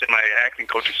acting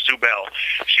coach, Sue Bell.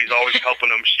 She's always helping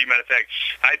them. Matter of fact,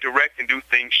 I direct and do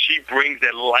things. She brings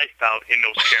that life out in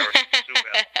those characters. Sue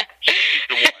Bell. She's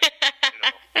the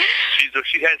one.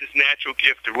 She has this natural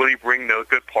gift to really bring the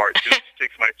good parts. She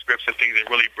takes my scripts and things and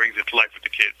really brings it to life with the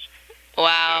kids.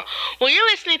 Wow. Well, you're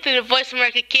listening to the Voice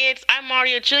America Kids. I'm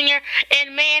Mario Jr.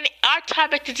 And, man, our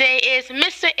topic today is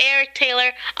Mr. Eric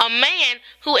Taylor, a man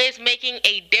who is making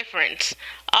a difference.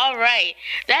 All right.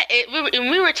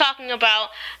 We were talking about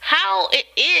how it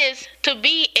is to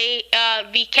be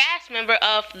the cast member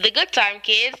of the Good Time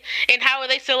Kids and how were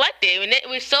they selected. And it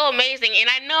was so amazing. And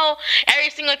I know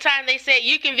every single time they said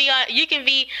you can be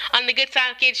on the Good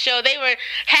Time Kids show, they were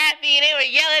happy and they were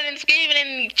yelling and screaming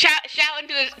and shouting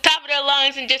to the top of their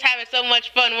lungs and just having so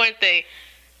much fun, weren't they?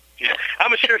 Yeah, I'm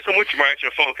gonna share some with you, Mario, on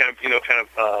the phone.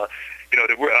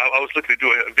 I was looking to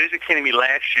do a visit came to me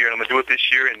last year, and I'm gonna do it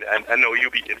this year, and I know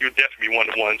you'll definitely be one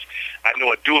of the ones. I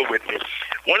know do it with me.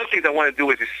 One of the things I want to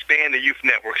do is expand the youth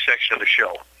network section of the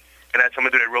show, and I'm gonna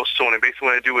do that real soon. And basically,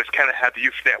 what I do is kind of have the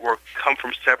youth network come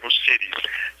from several cities.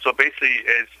 So basically,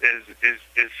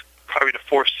 is probably the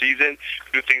fourth season,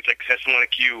 do things like someone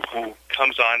like you who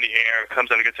comes on the air,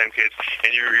 comes on the Good Time Kids,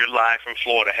 and you're live from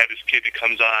Florida. I have this kid that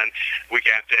comes on week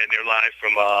after, and they're live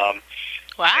from.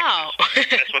 Wow.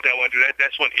 That's what I want to do.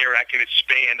 That's one area I can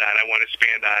expand on. I want to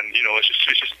expand on. It's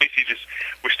just basically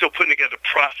we're still putting together the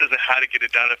process of how to get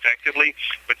it done effectively.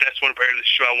 But that's one part of the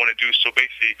show I want to do. So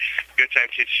basically, Good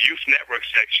Time Kids Youth Network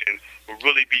section will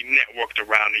really be networked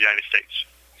around the United States.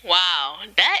 Wow,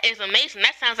 that is amazing.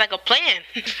 That sounds like a plan.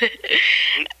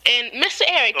 And Mr.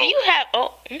 Eric, do you have?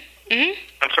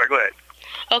 I'm sorry. Go ahead.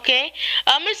 Okay,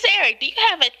 Mr. Eric, do you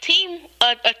have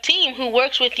a team who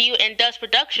works with you and does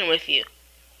production with you?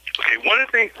 Okay, one of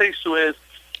the things Taesu is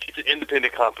it's an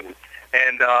independent company,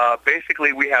 and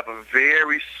basically we have a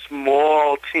very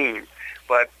small team,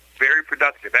 but very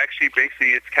productive. Actually,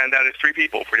 basically, it's kind of down to 3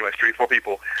 people, pretty much 3 or 4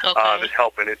 people that's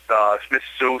helping. It's Miss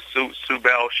Sue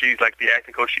Bell. She's like the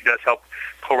acting coach. She does help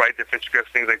co-write different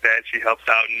scripts, things like that. She helps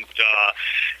out, and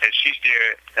she's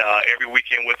there every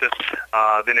weekend with us.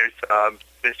 Then there's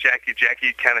Miss Jackie.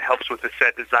 Jackie kind of helps with the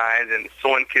set designs and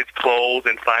sewing kids' clothes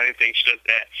and finding things. She does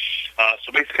that.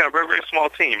 So basically, kind of a very, very small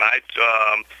team. I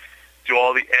do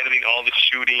all the editing, all the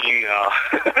shooting,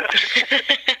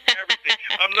 everything.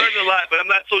 I'm learning a lot, but I'm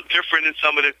not so different than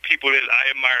some of the people that I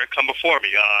admire come before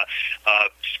me.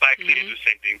 Spike Lee did the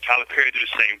same thing. Tyler Perry did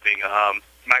the same thing.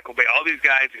 Michael Bay, all these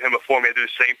guys who came before me do the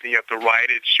same thing. You have to write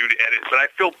it, shoot it, edit. But I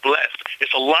feel blessed.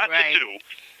 It's a lot to do.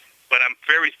 but I'm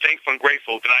very thankful and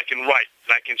grateful that I can write,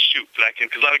 that I can shoot, because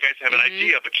a lot of guys have an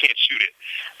idea but can't shoot it.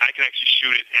 I can actually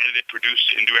shoot it, edit it, produce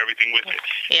it, and do everything with it.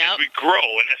 As we grow,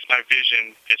 and that's my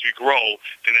vision, as we grow,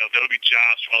 then there'll be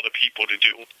jobs for other people to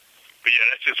do. But yeah,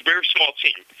 it's a very small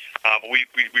team. But we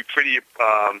pretty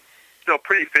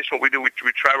pretty efficient. What we do, we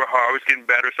try real hard. Always getting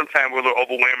better. Sometimes we're a little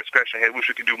overwhelmed and scratching our head. Wish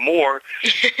we could do more.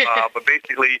 But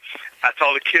basically, I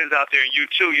tell the kids out there, and you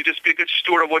too, you just be a good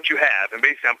steward of what you have. And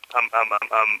basically,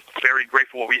 I'm very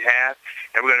grateful for what we have,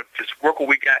 and we're gonna just work what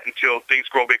we got until things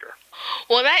grow bigger.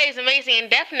 Well, that is amazing, and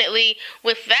definitely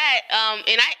with that,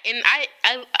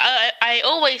 I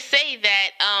always say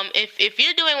that if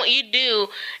you're doing what you do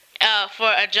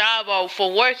for a job or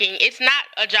for working, it's not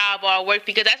a job or work,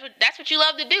 because that's what you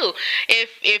love to do.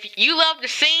 If you love to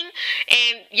sing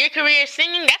and your career is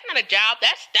singing, that's not a job.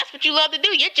 That's what you love to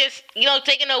do. You're just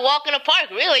taking a walk in the park,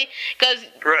 really, because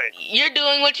you're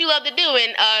doing what you love to do.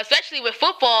 And especially with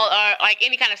football or like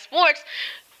any kind of sports,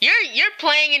 you're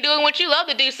playing and doing what you love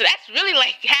to do, so that's really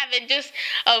like having just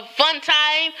a fun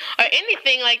time or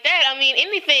anything like that.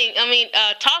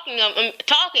 Talking.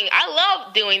 I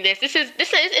love doing this. This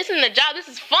isn't a job. This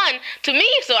is fun to me.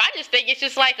 So I just think it's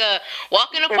just like a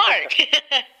walk in the park.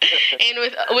 And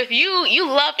with you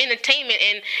love entertainment,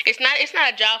 and it's not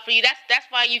a job for you. That's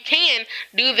why you can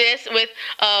do this with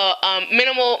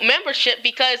minimal membership,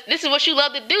 because this is what you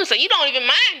love to do. So you don't even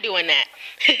mind doing that.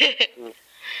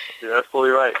 Yeah, that's fully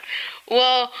right.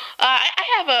 Well, I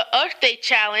have a Earth Day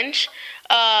challenge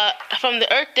from the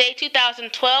Earth Day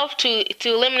 2012 to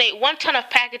eliminate 1 ton of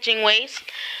packaging waste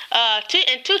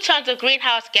and 2 tons of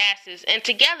greenhouse gases. And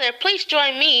together, please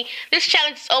join me. This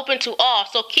challenge is open to all.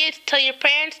 So kids, tell your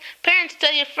parents, parents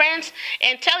tell your friends,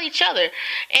 and tell each other.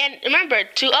 And remember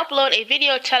to upload a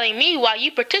video telling me why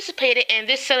you participated in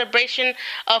this celebration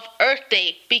of Earth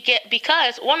Day,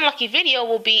 because one lucky video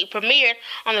will be premiered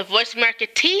on the Voice America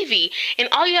TV. And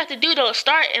all you have to do to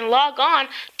start and log on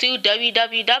to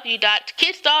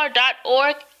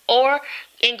www.kidstar.org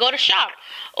and go to shop.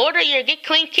 Order your Get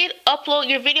Clean kit, upload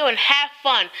your video, and have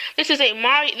fun. This is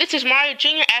Mario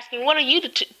Jr. asking, what are you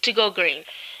to go green?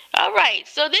 All right,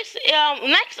 so this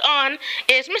next on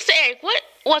is Mr. Eric. What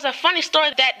was a funny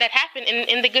story that happened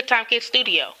in the Good Time Kids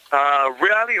studio?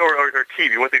 Reality or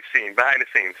TV, what they've seen, behind the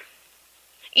scenes?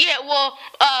 Yeah, well,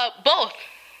 both.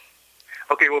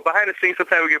 Okay, well, behind the scenes,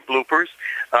 sometimes we get bloopers.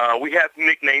 We have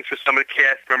nicknames for some of the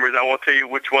cast members. I won't tell you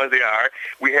which ones they are.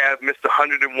 We have Mr.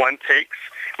 101 Takes.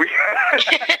 We have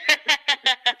Mr.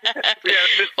 50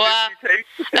 Takes.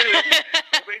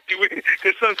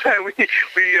 Because sometimes we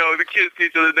the kids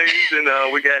get each other names, and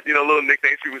we got, little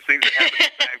nicknames for things that happen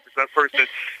sometimes. Because that person,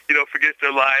 forgets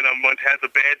their line on one, has a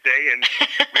bad day, and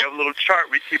we have a little chart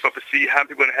we keep up to see how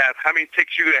many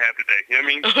takes you're going to have today. You know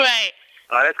what I mean? Right.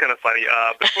 That's kind of funny.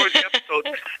 Before the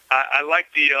episode, I like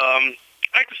the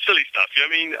silly stuff. You know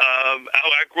what I mean?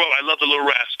 I grew up. I love the Little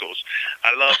Rascals.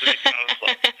 I love the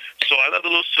so I love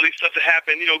the little silly stuff that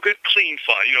happen. Good, clean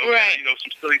fun. Right.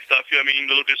 Some silly stuff. You know what I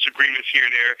mean? Little disagreements here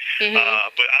and there. Mm-hmm.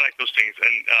 But I like those things,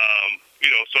 and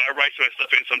so I write some of that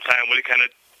stuff in sometime when it kind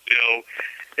of do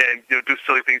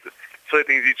silly things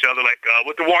each other, like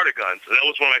with the water guns. That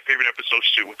was one of my favorite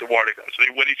episodes too, with the water guns. So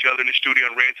they went each other in the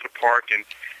studio and ran to the park and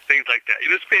things like that.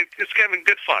 It's kind of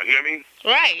good fun, you know what I mean?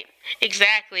 Right,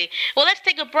 exactly. Well, let's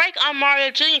take a break. I'm Mario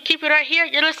Jr. Keep it right here.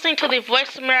 You're listening to the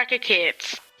Voice America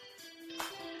Kids.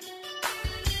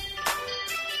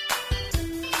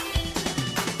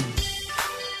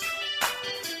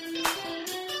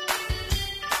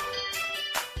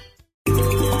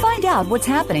 Find out what's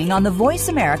happening on the Voice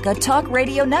America Talk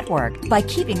Radio Network by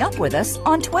keeping up with us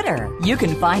on Twitter. You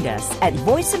can find us at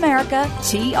Voice America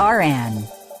TRN.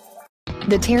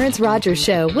 The Terrence Rogers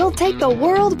Show will take the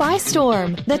world by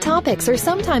storm. The topics are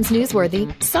sometimes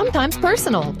newsworthy, sometimes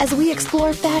personal, as we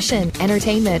explore fashion,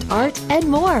 entertainment, art, and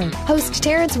more. Host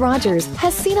Terrence Rogers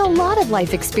has seen a lot of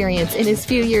life experience in his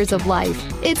few years of life.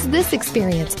 It's this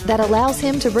experience that allows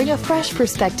him to bring a fresh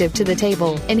perspective to the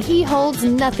table, and he holds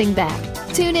nothing back.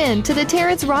 Tune in to The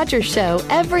Terrence Rogers Show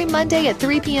every Monday at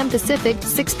 3 p.m. Pacific,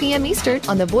 6 p.m. Eastern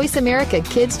on the Voice America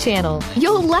Kids channel.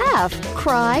 You'll laugh,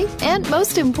 cry, and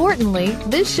most importantly,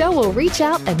 this show will reach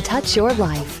out and touch your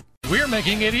life. We're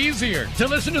making it easier to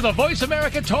listen to the Voice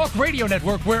America Talk Radio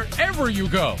Network wherever you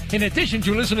go. In addition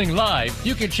to listening live,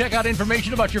 you can check out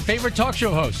information about your favorite talk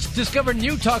show hosts, discover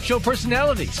new talk show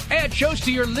personalities, add shows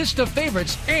to your list of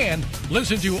favorites, and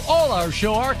listen to all our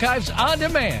show archives on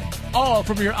demand. All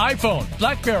from your iPhone,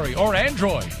 BlackBerry, or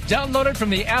Android. Download it from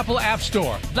the Apple App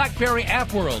Store, BlackBerry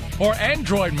App World, or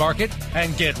Android Market,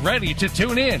 and get ready to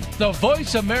tune in. The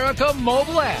Voice America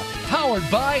mobile app, powered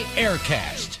by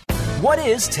Aircast. What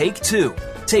is Take Two?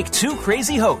 Take 2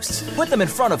 crazy hosts, put them in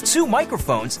front of 2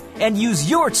 microphones, and use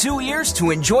your 2 ears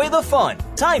to enjoy the fun.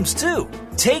 Times 2.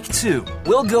 Take 2.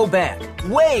 We'll go back,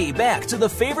 way back to the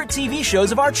favorite TV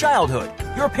shows of our childhood.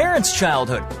 Your parents'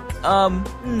 childhood.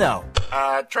 No.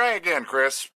 Try again,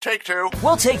 Chris. Take 2.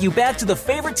 We'll take you back to the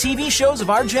favorite TV shows of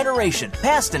our generation,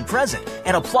 past and present,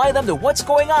 and apply them to what's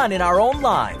going on in our own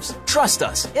lives. Trust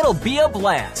us, it'll be a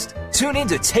blast. Tune in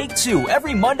to Take 2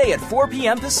 every Monday at 4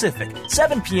 p.m. Pacific,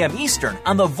 7 p.m. Eastern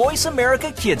on the Voice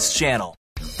America Kids channel.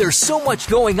 There's so much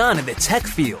going on in the tech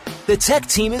field. The tech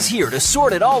team is here to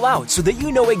sort it all out so that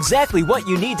you know exactly what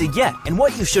you need to get and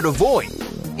what you should avoid.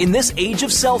 In this age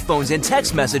of cell phones and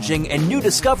text messaging and new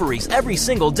discoveries every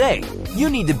single day, you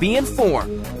need to be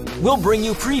informed. We'll bring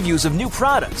you previews of new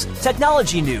products,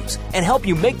 technology news, and help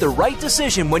you make the right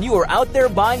decision when you are out there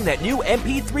buying that new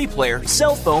MP3 player,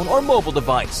 cell phone, or mobile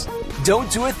device.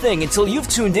 Don't do a thing until you've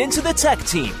tuned in to the Tech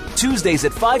Team, Tuesdays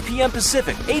at 5 p.m.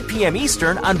 Pacific, 8 p.m.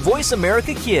 Eastern on Voice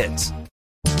America Kids.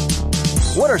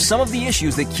 What are some of the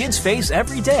issues that kids face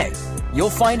every day? You'll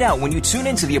find out when you tune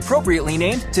into the appropriately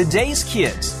named Today's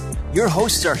Kids. Your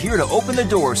hosts are here to open the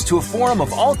doors to a forum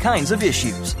of all kinds of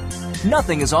issues.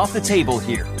 Nothing is off the table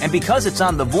here, and because it's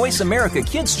on the Voice America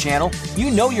Kids channel, you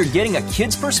know you're getting a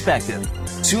kid's perspective.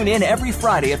 Tune in every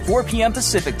Friday at 4 p.m.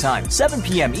 Pacific Time, 7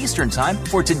 p.m. Eastern Time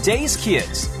for Today's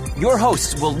Kids. Your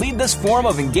hosts will lead this forum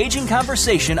of engaging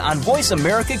conversation on Voice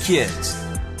America Kids.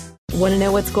 Want to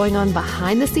know what's going on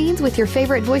behind the scenes with your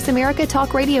favorite Voice America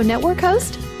Talk Radio Network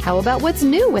host? How about what's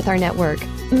new with our network?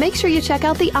 Make sure you check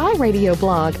out the iRadio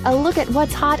blog, a look at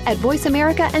what's hot at Voice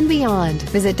America and beyond.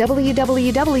 Visit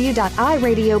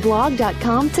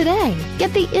www.iradioblog.com today.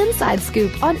 Get the inside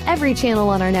scoop on every channel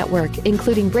on our network,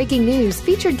 including breaking news,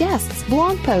 featured guests,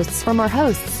 blog posts from our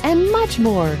hosts, and much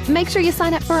more. Make sure you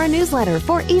sign up for our newsletter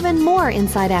for even more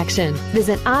inside action.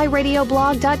 Visit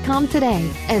iradioblog.com today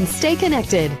and stay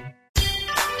connected.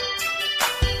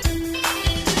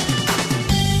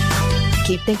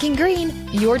 Keep thinking green.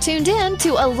 You're tuned in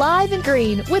to Alive and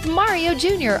Green with Mario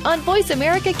Jr. on Voice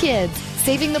America Kids,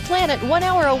 saving the planet 1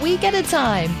 hour a week at a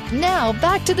time. Now,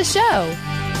 back to the show.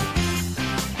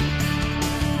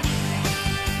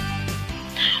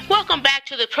 Welcome back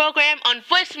to the program on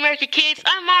Voice America Kids.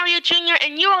 I'm Mario Jr.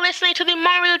 and you are listening to the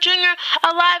Mario Jr.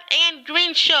 Alive and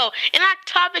Green Show. And our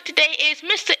topic today is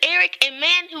Mr. Eric, a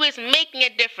man who is making a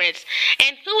difference.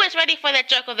 And who is ready for that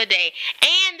joke of the day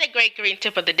and the great green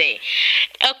tip of the day?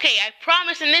 Okay, I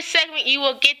promise in this segment you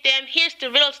will get them. Here's the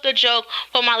riddle to the joke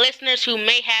for my listeners who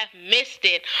may have missed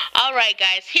it. All right,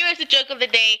 guys, here is the joke of the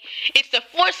day. It's the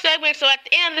fourth segment, so at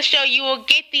the end of the show you will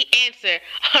get the answer.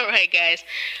 All right, guys.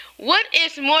 What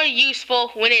is more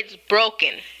useful when it's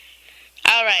broken?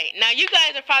 All right. Now, you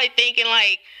guys are probably thinking,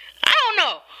 like, I don't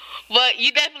know. But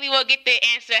you definitely will get the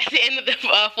answer at the end of the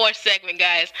fourth segment,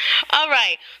 guys. All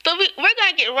right. So we're going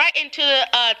to get right into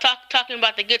talking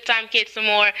about the Good Time Kids some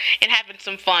more and having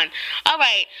some fun. All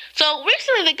right. So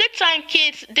recently, the Good Time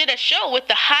Kids did a show with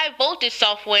the High Voltage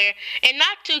software. And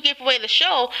not to give away the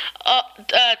show,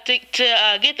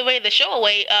 give away the show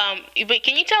away, but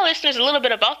can you tell listeners a little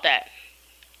bit about that?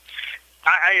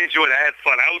 I enjoyed it. I had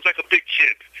fun. I was like a big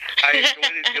kid. I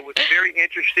enjoyed it. It was very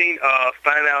interesting.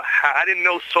 Finding out how I didn't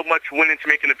know so much went into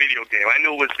making a video game. I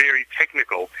knew it was very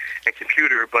technical and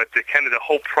computer, but the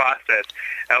whole process.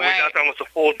 We was out there almost a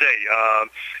full day.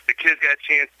 The kids got a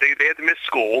chance. They had to miss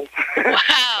school.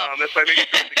 Wow. That's why the kids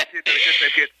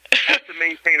have to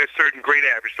maintain a certain grade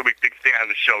average so we can stay on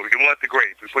the show. We can want the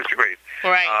grades. We push the grades.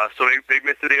 Right. So they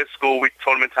missed a day of school. We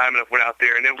told them in time enough, went out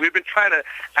there, and then we've been trying to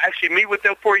actually meet with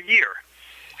them for a year.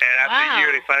 And after a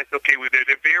year, they finally said, okay,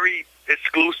 they're very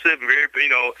exclusive, very, they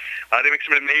make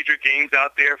some of the major games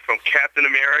out there from Captain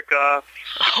America.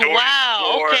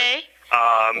 Wow, okay.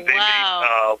 They made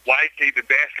YK, the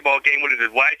basketball game. What is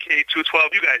it,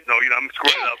 YK212? You guys know, I'm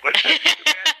screwing up. But the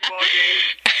basketball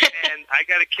game. And I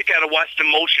got a kick out of watching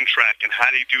the motion track and how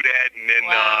they do that. And then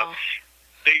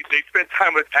they spent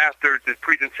time with after the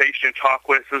presentation and talk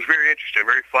with us. It was very interesting,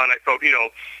 very fun. I felt, it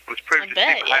was privileged to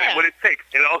see what it takes.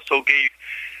 And it also gave...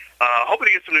 hoping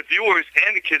to get some of the viewers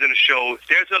and the kids in the show,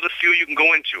 there's other field you can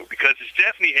go into because it's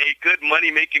definitely a good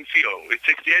money-making field. It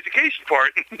takes the education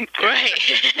part. Right.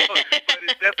 But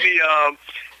it's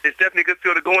definitely a good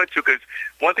field to go into because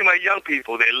one thing about young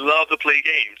people, they love to play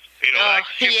games. Have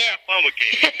fun with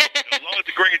games. As long as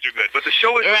the grades are good. But the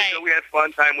show is really good. We had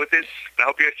fun time with it. And I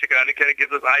hope you guys check it out. And it kind of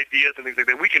gives us ideas and things like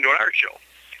that we can do on our show.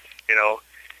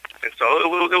 And so it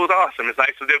was awesome. It's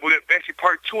nice. So we're actually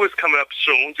part 2 is coming up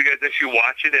soon, so you guys actually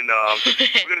watch it, and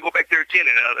we're gonna go back there again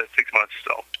in another 6 months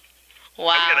or so.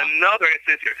 Wow. We got another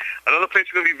instance here. Another place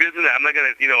we're going to be visiting. I'm not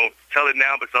going to, tell it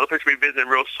now, but it's another place we're going to be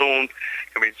visiting real soon.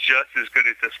 It's going to be just as good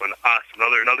as this one. Awesome.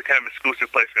 Another kind of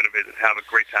exclusive place we're going to visit. Have a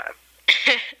great time.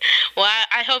 Well,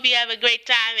 I hope you have a great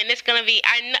time, and it's going to be,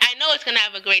 I know it's going to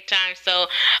have a great time. So,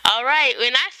 all right.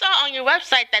 When I saw on your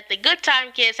website that the Good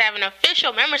Time Kids have an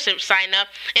official membership sign up,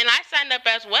 and I signed up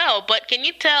as well, but can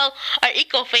you tell our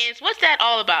Eco fans, what's that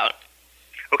all about?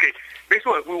 Okay.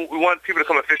 Basically, we want people to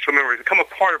become official members, become a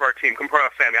part of our team, become part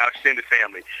of our family, our extended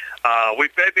family.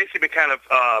 We've basically been kind of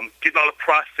getting all the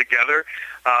process together.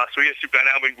 So yes, by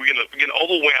now we're getting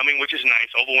overwhelming, which is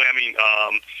nice, overwhelming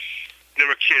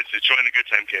number of kids to join the Good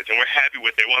Time Kids, and we're happy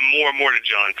with it. We want more and more to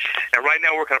join. And right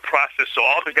now we're working on a process, so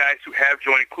all the guys who have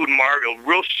joined, including Mario,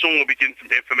 real soon we'll be getting some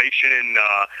information and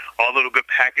all the little good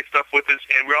package stuff with us.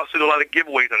 And we're also doing a lot of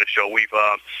giveaways on the show. We've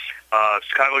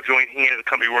Chicago Joint Hands, the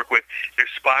company we work with, they're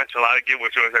sponsoring a lot of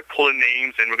giveaways. So they're pulling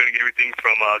names, and we're going to get everything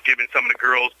from giving some of the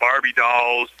girls Barbie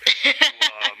dolls to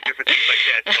different things like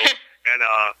that. So,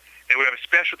 and we have a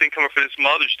special thing coming for this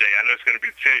Mother's Day. I know it's going to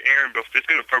be airing, but it's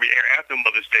going to probably air after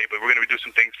Mother's Day, but we're going to be doing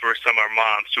some things for some of our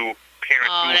moms who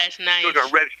parents who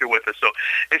are registered with us. So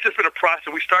it's just been a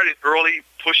process. We started early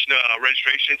pushing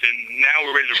registrations, and now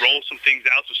we're ready to roll some things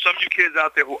out. So some of you kids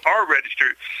out there who are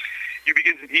registered, you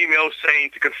begin some emails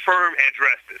saying to confirm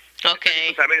addresses.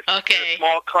 Okay. It's a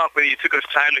small company. It took us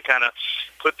time to kind of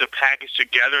put the package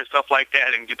together and stuff like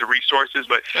that and get the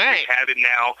resources, but we have it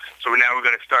now. So now we're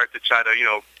going to start to try to,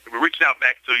 we're reaching out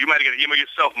back to, you might get an email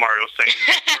yourself, Mario, saying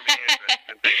confirm the address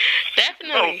and things.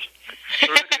 Definitely. So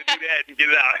we're going to do that and get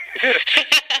it out.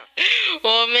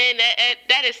 Well, man,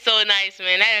 that is so nice,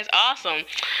 man. That is awesome.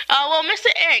 Well, Mr.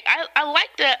 Eric, I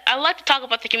like to talk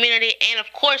about the community and,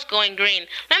 of course, going green.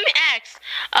 Let me ask,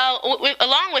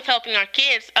 along with helping our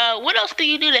kids, what else do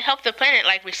you do to help the planet,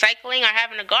 like recycling or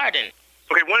having a garden?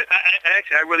 Okay,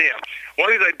 I really am.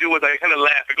 One of the things I do is I kind of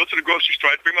laugh. I go to the grocery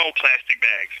store, I bring my own plastic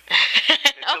bags.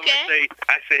 Okay.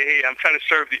 I say, hey, I'm trying to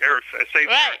serve the earth. I save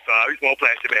the earth, so I use my own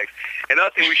plastic bags.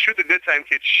 Another thing, we shoot the Good Time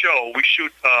Kids show. We shoot,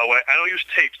 I don't use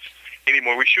tapes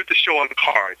anymore. We shoot the show on the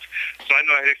cards. So I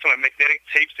know I have some magnetic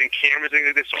tapes and cameras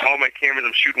and this. So all my cameras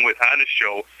I'm shooting with on the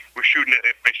show, we're shooting the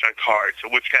information on cards. So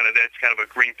that's kind of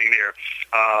a green thing there.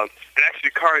 And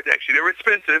actually, the cards, they were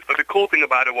expensive, but the cool thing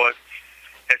about it was,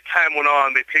 as time went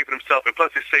on, they paid for themselves, and plus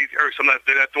it saves the earth. So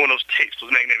they're not throwing those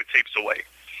magnetic tapes away.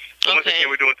 So once again,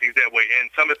 we're doing things that way.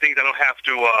 And some of the things I don't have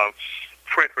to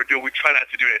print or do, we try not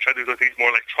to do that. Try to do things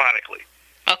more electronically.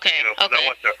 Okay. I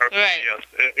want the earth,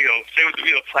 same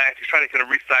with plastic, trying to kind of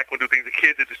recycle and do things. The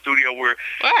kids at the studio, we're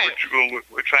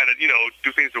trying to,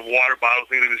 do things with water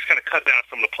bottles, things, and just kind of cut down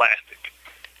some of the plastic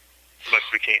as much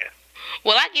as we can.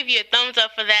 Well, I give you a thumbs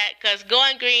up for that, because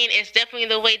going green is definitely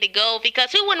the way to go,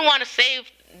 because who wouldn't want to save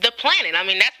the planet? I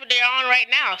mean, that's what they're on right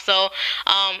now. So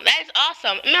that is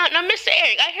awesome. Now, Mr.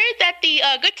 Eric, I heard that the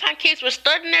Good Time Kids were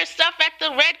starting their stuff at the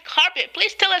red carpet.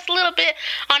 Please tell us a little bit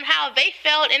on how they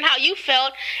felt and how you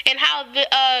felt and how the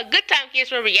Good Time Kids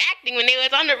were reacting when they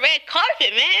was on the red carpet,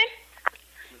 man.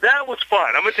 That was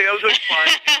fun. I'm gonna tell you, that was really fun.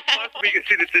 It was fun for me to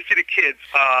see the kids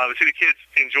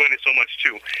enjoying it so much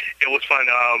too. It was fun.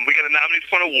 We got nominated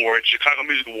for an award, Chicago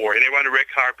Music Award, and they were on the red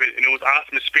carpet, and it was an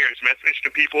awesome experience. Met some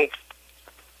interesting people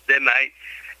that night,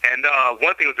 and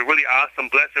one thing was a really awesome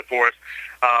blessing for us.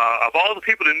 Of all the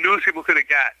people, the news people could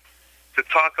have got to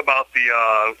talk about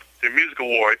the music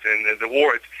awards and the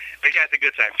awards, they got the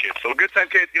Good Time Kids. So Good Time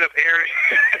Kids ended up airing.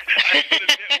 I see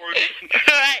the network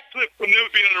flip from them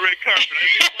being on the red carpet. I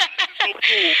think, wow, this is so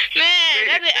cool.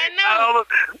 Man, I know.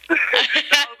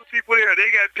 All the people there,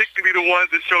 they got picked to be the ones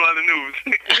that show on the news.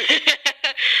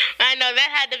 I know, that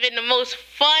had to have been the most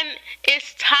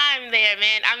funnest time there,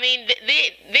 man. I mean,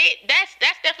 that's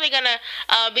definitely gonna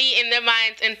be in their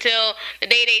minds until the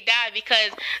day they die, because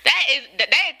that is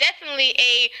definitely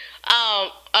a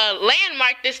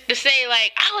landmark to say,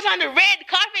 like, I was on the red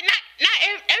carpet. Not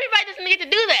everybody doesn't get to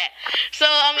do that. So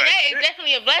I mean, that is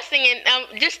definitely a blessing,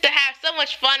 and just to have so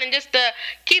much fun and just to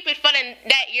keep it fun in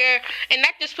that year, and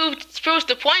that just proves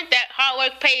the point that hard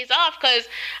work pays off, because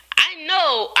I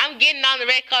know I'm getting on the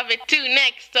red carpet too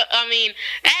next. So, I mean,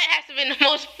 that has to have been the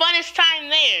most funnest time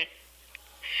there.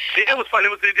 It was fun.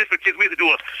 It was just for kids. We had to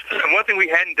do one thing we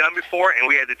hadn't done before, and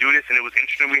we had to do this, and it was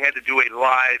interesting. We had to do a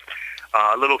live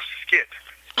little skit.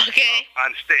 Okay.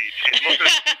 On stage, and most of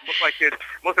it looked like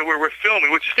we're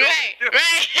filming, which is different.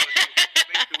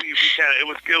 Basically,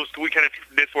 we kind of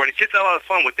did for it. The kids had a lot of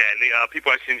fun with that, and people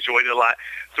actually enjoyed it a lot.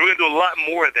 So we're gonna do a lot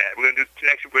more of that. We're gonna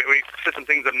we set some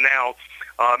things up now.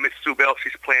 Miss Sue Bell,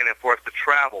 she's planning for us to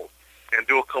travel and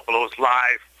do a couple of those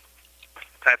live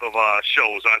type of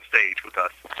shows on stage with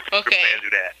us. Okay. We're planning to do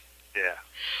that. Yeah.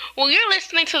 Well, you're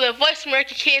listening to the Voice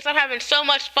America Kids. I'm having so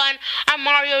much fun. I'm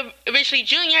Mario Ridgely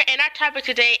Jr., and our topic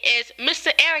today is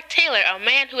Mr. Eric Taylor, a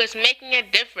man who is making a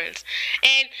difference.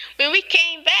 And when we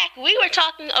came back, we were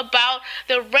talking about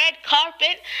the red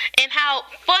carpet and how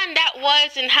fun that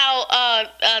was, and how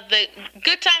the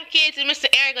Good Time Kids and Mr.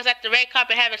 Eric was at the red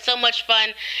carpet having so much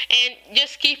fun and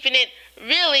just keeping it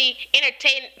really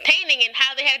entertaining, and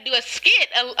how they had to do a skit,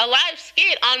 a live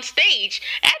skit on stage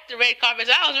at the red carpet.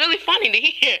 So that was really funny to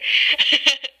hear.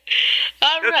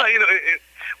 All right. Like,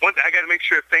 one thing I got to make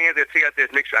sure fans that take out there,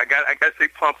 make sure I got to stay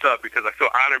pumped up, because I feel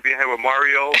honored being here with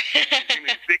Mario. He's giving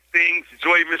me big things.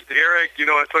 Enjoy Mr. Eric.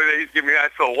 I saw that he's giving me. I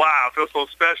feel wow. I feel so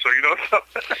special. So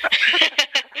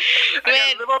I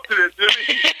got to live up to this,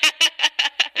 Jimmy.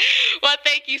 Well,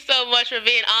 thank you so much for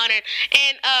being honored.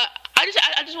 And I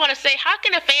just want to say, how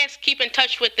can the fans keep in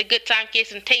touch with the Good Time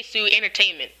Kids and Teisu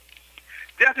Entertainment?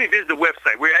 Definitely visit the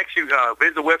website. We're actually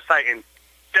visit the website and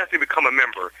definitely become a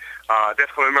member.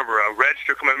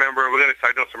 Register, become a member. We're going to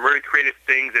start doing some really creative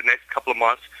things in the next couple of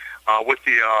months with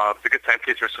the Good Time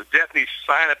Kids. So definitely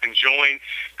sign up and join,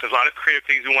 because a lot of creative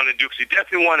things we want to do. Because you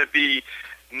definitely want to be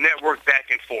networked back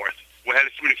and forth. We'll have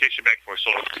this communication back and forth. So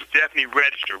definitely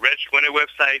register. Register on their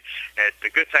website at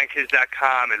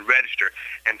thegoodtimekids.com and register.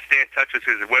 And stay in touch with us,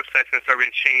 because the website's going to start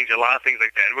being changed, a lot of things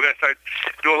like that. And we're going to start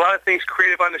doing a lot of things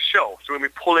creative on the show. So we're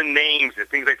going to be pulling names and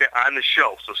things like that on the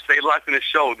show. So stay locked in the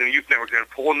show. Then the Youth Network's going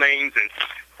to pull names and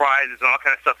prizes and all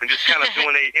kind of stuff, and just kind of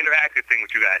doing an interactive thing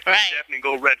with you guys. Right. So definitely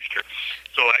go register.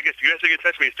 So I guess you guys can get in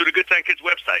touch with me. It's through the Good Time Kids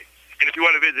website. And if you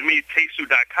want to visit me,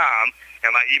 teisu.com,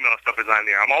 and my email stuff is on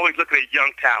there. I'm always looking at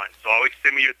young talent, so always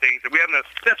send me your things. And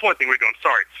that's one thing we're doing.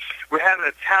 Sorry. We're having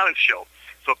a talent show.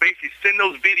 So basically, send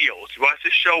those videos. You watch the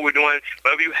show. We're doing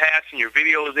whatever you have, send your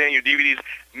videos in, your DVDs,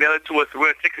 mail it to us. We're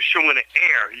going to take a show. We're going to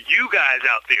air you guys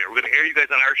out there. We're going to air you guys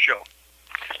on our show.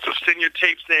 So send your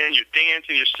tapes in, your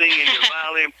dancing, your singing, your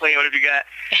violin playing, whatever you got.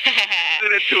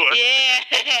 Send it to us.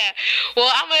 Yeah.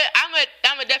 Well, I'm gonna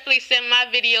definitely send my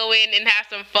video in and have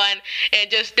some fun, and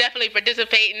just definitely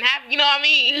participate and have, he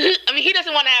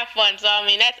doesn't want to have fun, so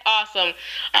that's awesome.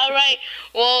 All right.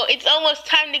 Well, it's almost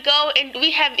time to go, and we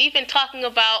have even talking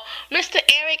about Mr.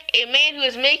 Eric, a man who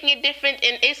is making a difference,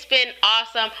 and it's been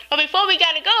awesome. But before we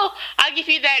gotta go, I'll give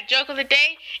you that joke of the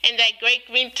day and that great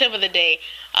green tip of the day.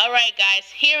 All right, guys,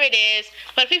 here it is.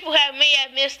 For people who may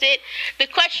have missed it, the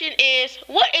question is,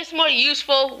 what is more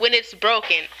useful when it's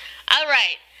broken? All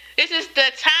right, this is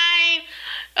the time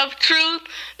of truth,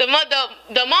 the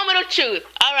moment of truth.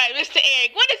 All right, Mr.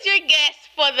 Eric, what is your guess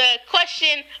for the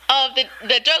question of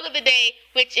the joke of the day,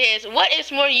 which is, what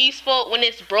is more useful when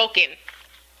it's broken?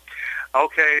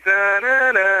 Okay. Bad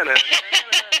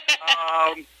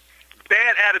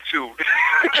attitude.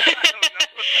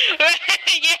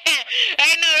 Yeah,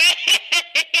 I know,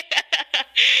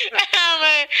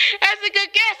 right? That's a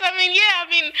good guess.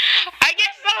 I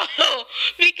guess so,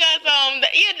 because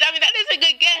that is a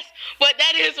good guess, but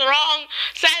that is wrong.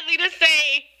 Sadly to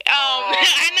say,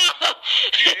 I know.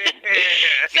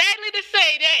 Sadly to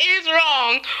say, that is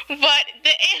wrong, but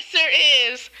the answer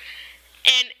is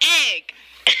an egg.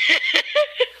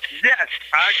 Yes,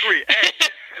 I agree.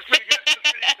 Egg.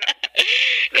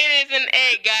 It is an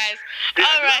egg, guys. Yeah,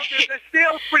 all right. The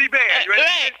steel's pretty bad, right?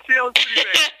 Right. The steel's pretty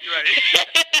bad, right?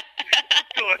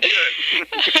 Good.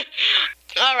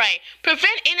 All right.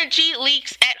 Prevent energy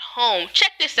leaks at home.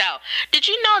 Check this out. Did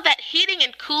you know that heating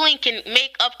and cooling can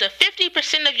make up to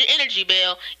 50% of your energy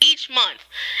bill each month?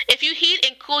 If you heat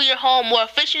and cool your home more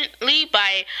efficiently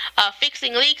by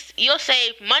fixing leaks, you'll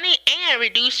save money and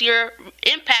reduce your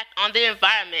impact on the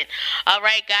environment. All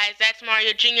right, guys. That's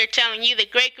Mario Jr. telling you the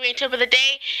great green tip of the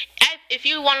day. If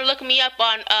you want to look me up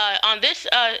on this,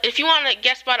 if you want a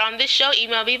guest spot on this show,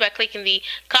 email me by clicking the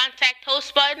contact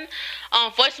host button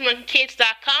on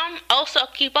voiceamericankids.com. Also,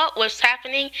 keep up what's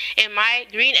happening in my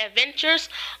green adventures.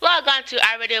 Log on to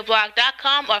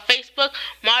iradioblog.com or Facebook,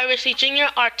 Mario Ridgely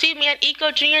Jr. or tweet me at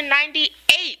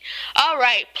EcoJr98. All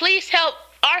right, please help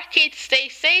our kids stay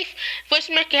safe. Voice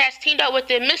America has teamed up with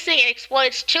the Missing and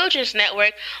Exploited Children's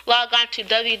Network. Log on to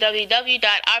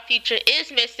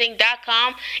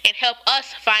www.ourfutureismissing.com and help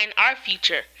us find our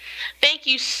future. Thank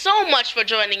you so much for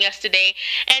joining us today.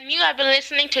 And you have been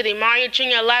listening to the Mario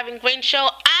Jr. Live and Green Show.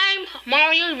 I'm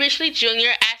Mario Ridgely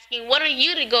Jr. asking, what are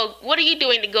you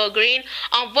doing to go green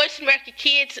on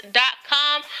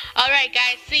VoiceAmericaKids.com. All right,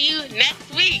 guys, see you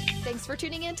next week. Thanks for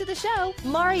tuning in to the show.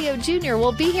 Mario Jr.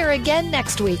 will be here again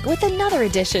next week with another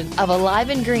edition of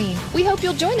Alive and Green. We hope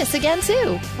you'll join us again,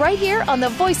 too, right here on the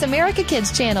Voice America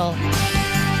Kids channel.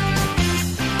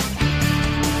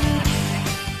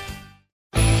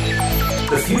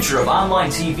 The future of online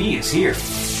TV is here.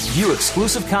 View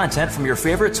exclusive content from your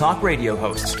favorite talk radio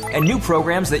hosts and new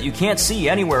programs that you can't see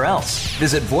anywhere else.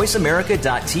 Visit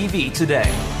voiceamerica.tv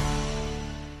today.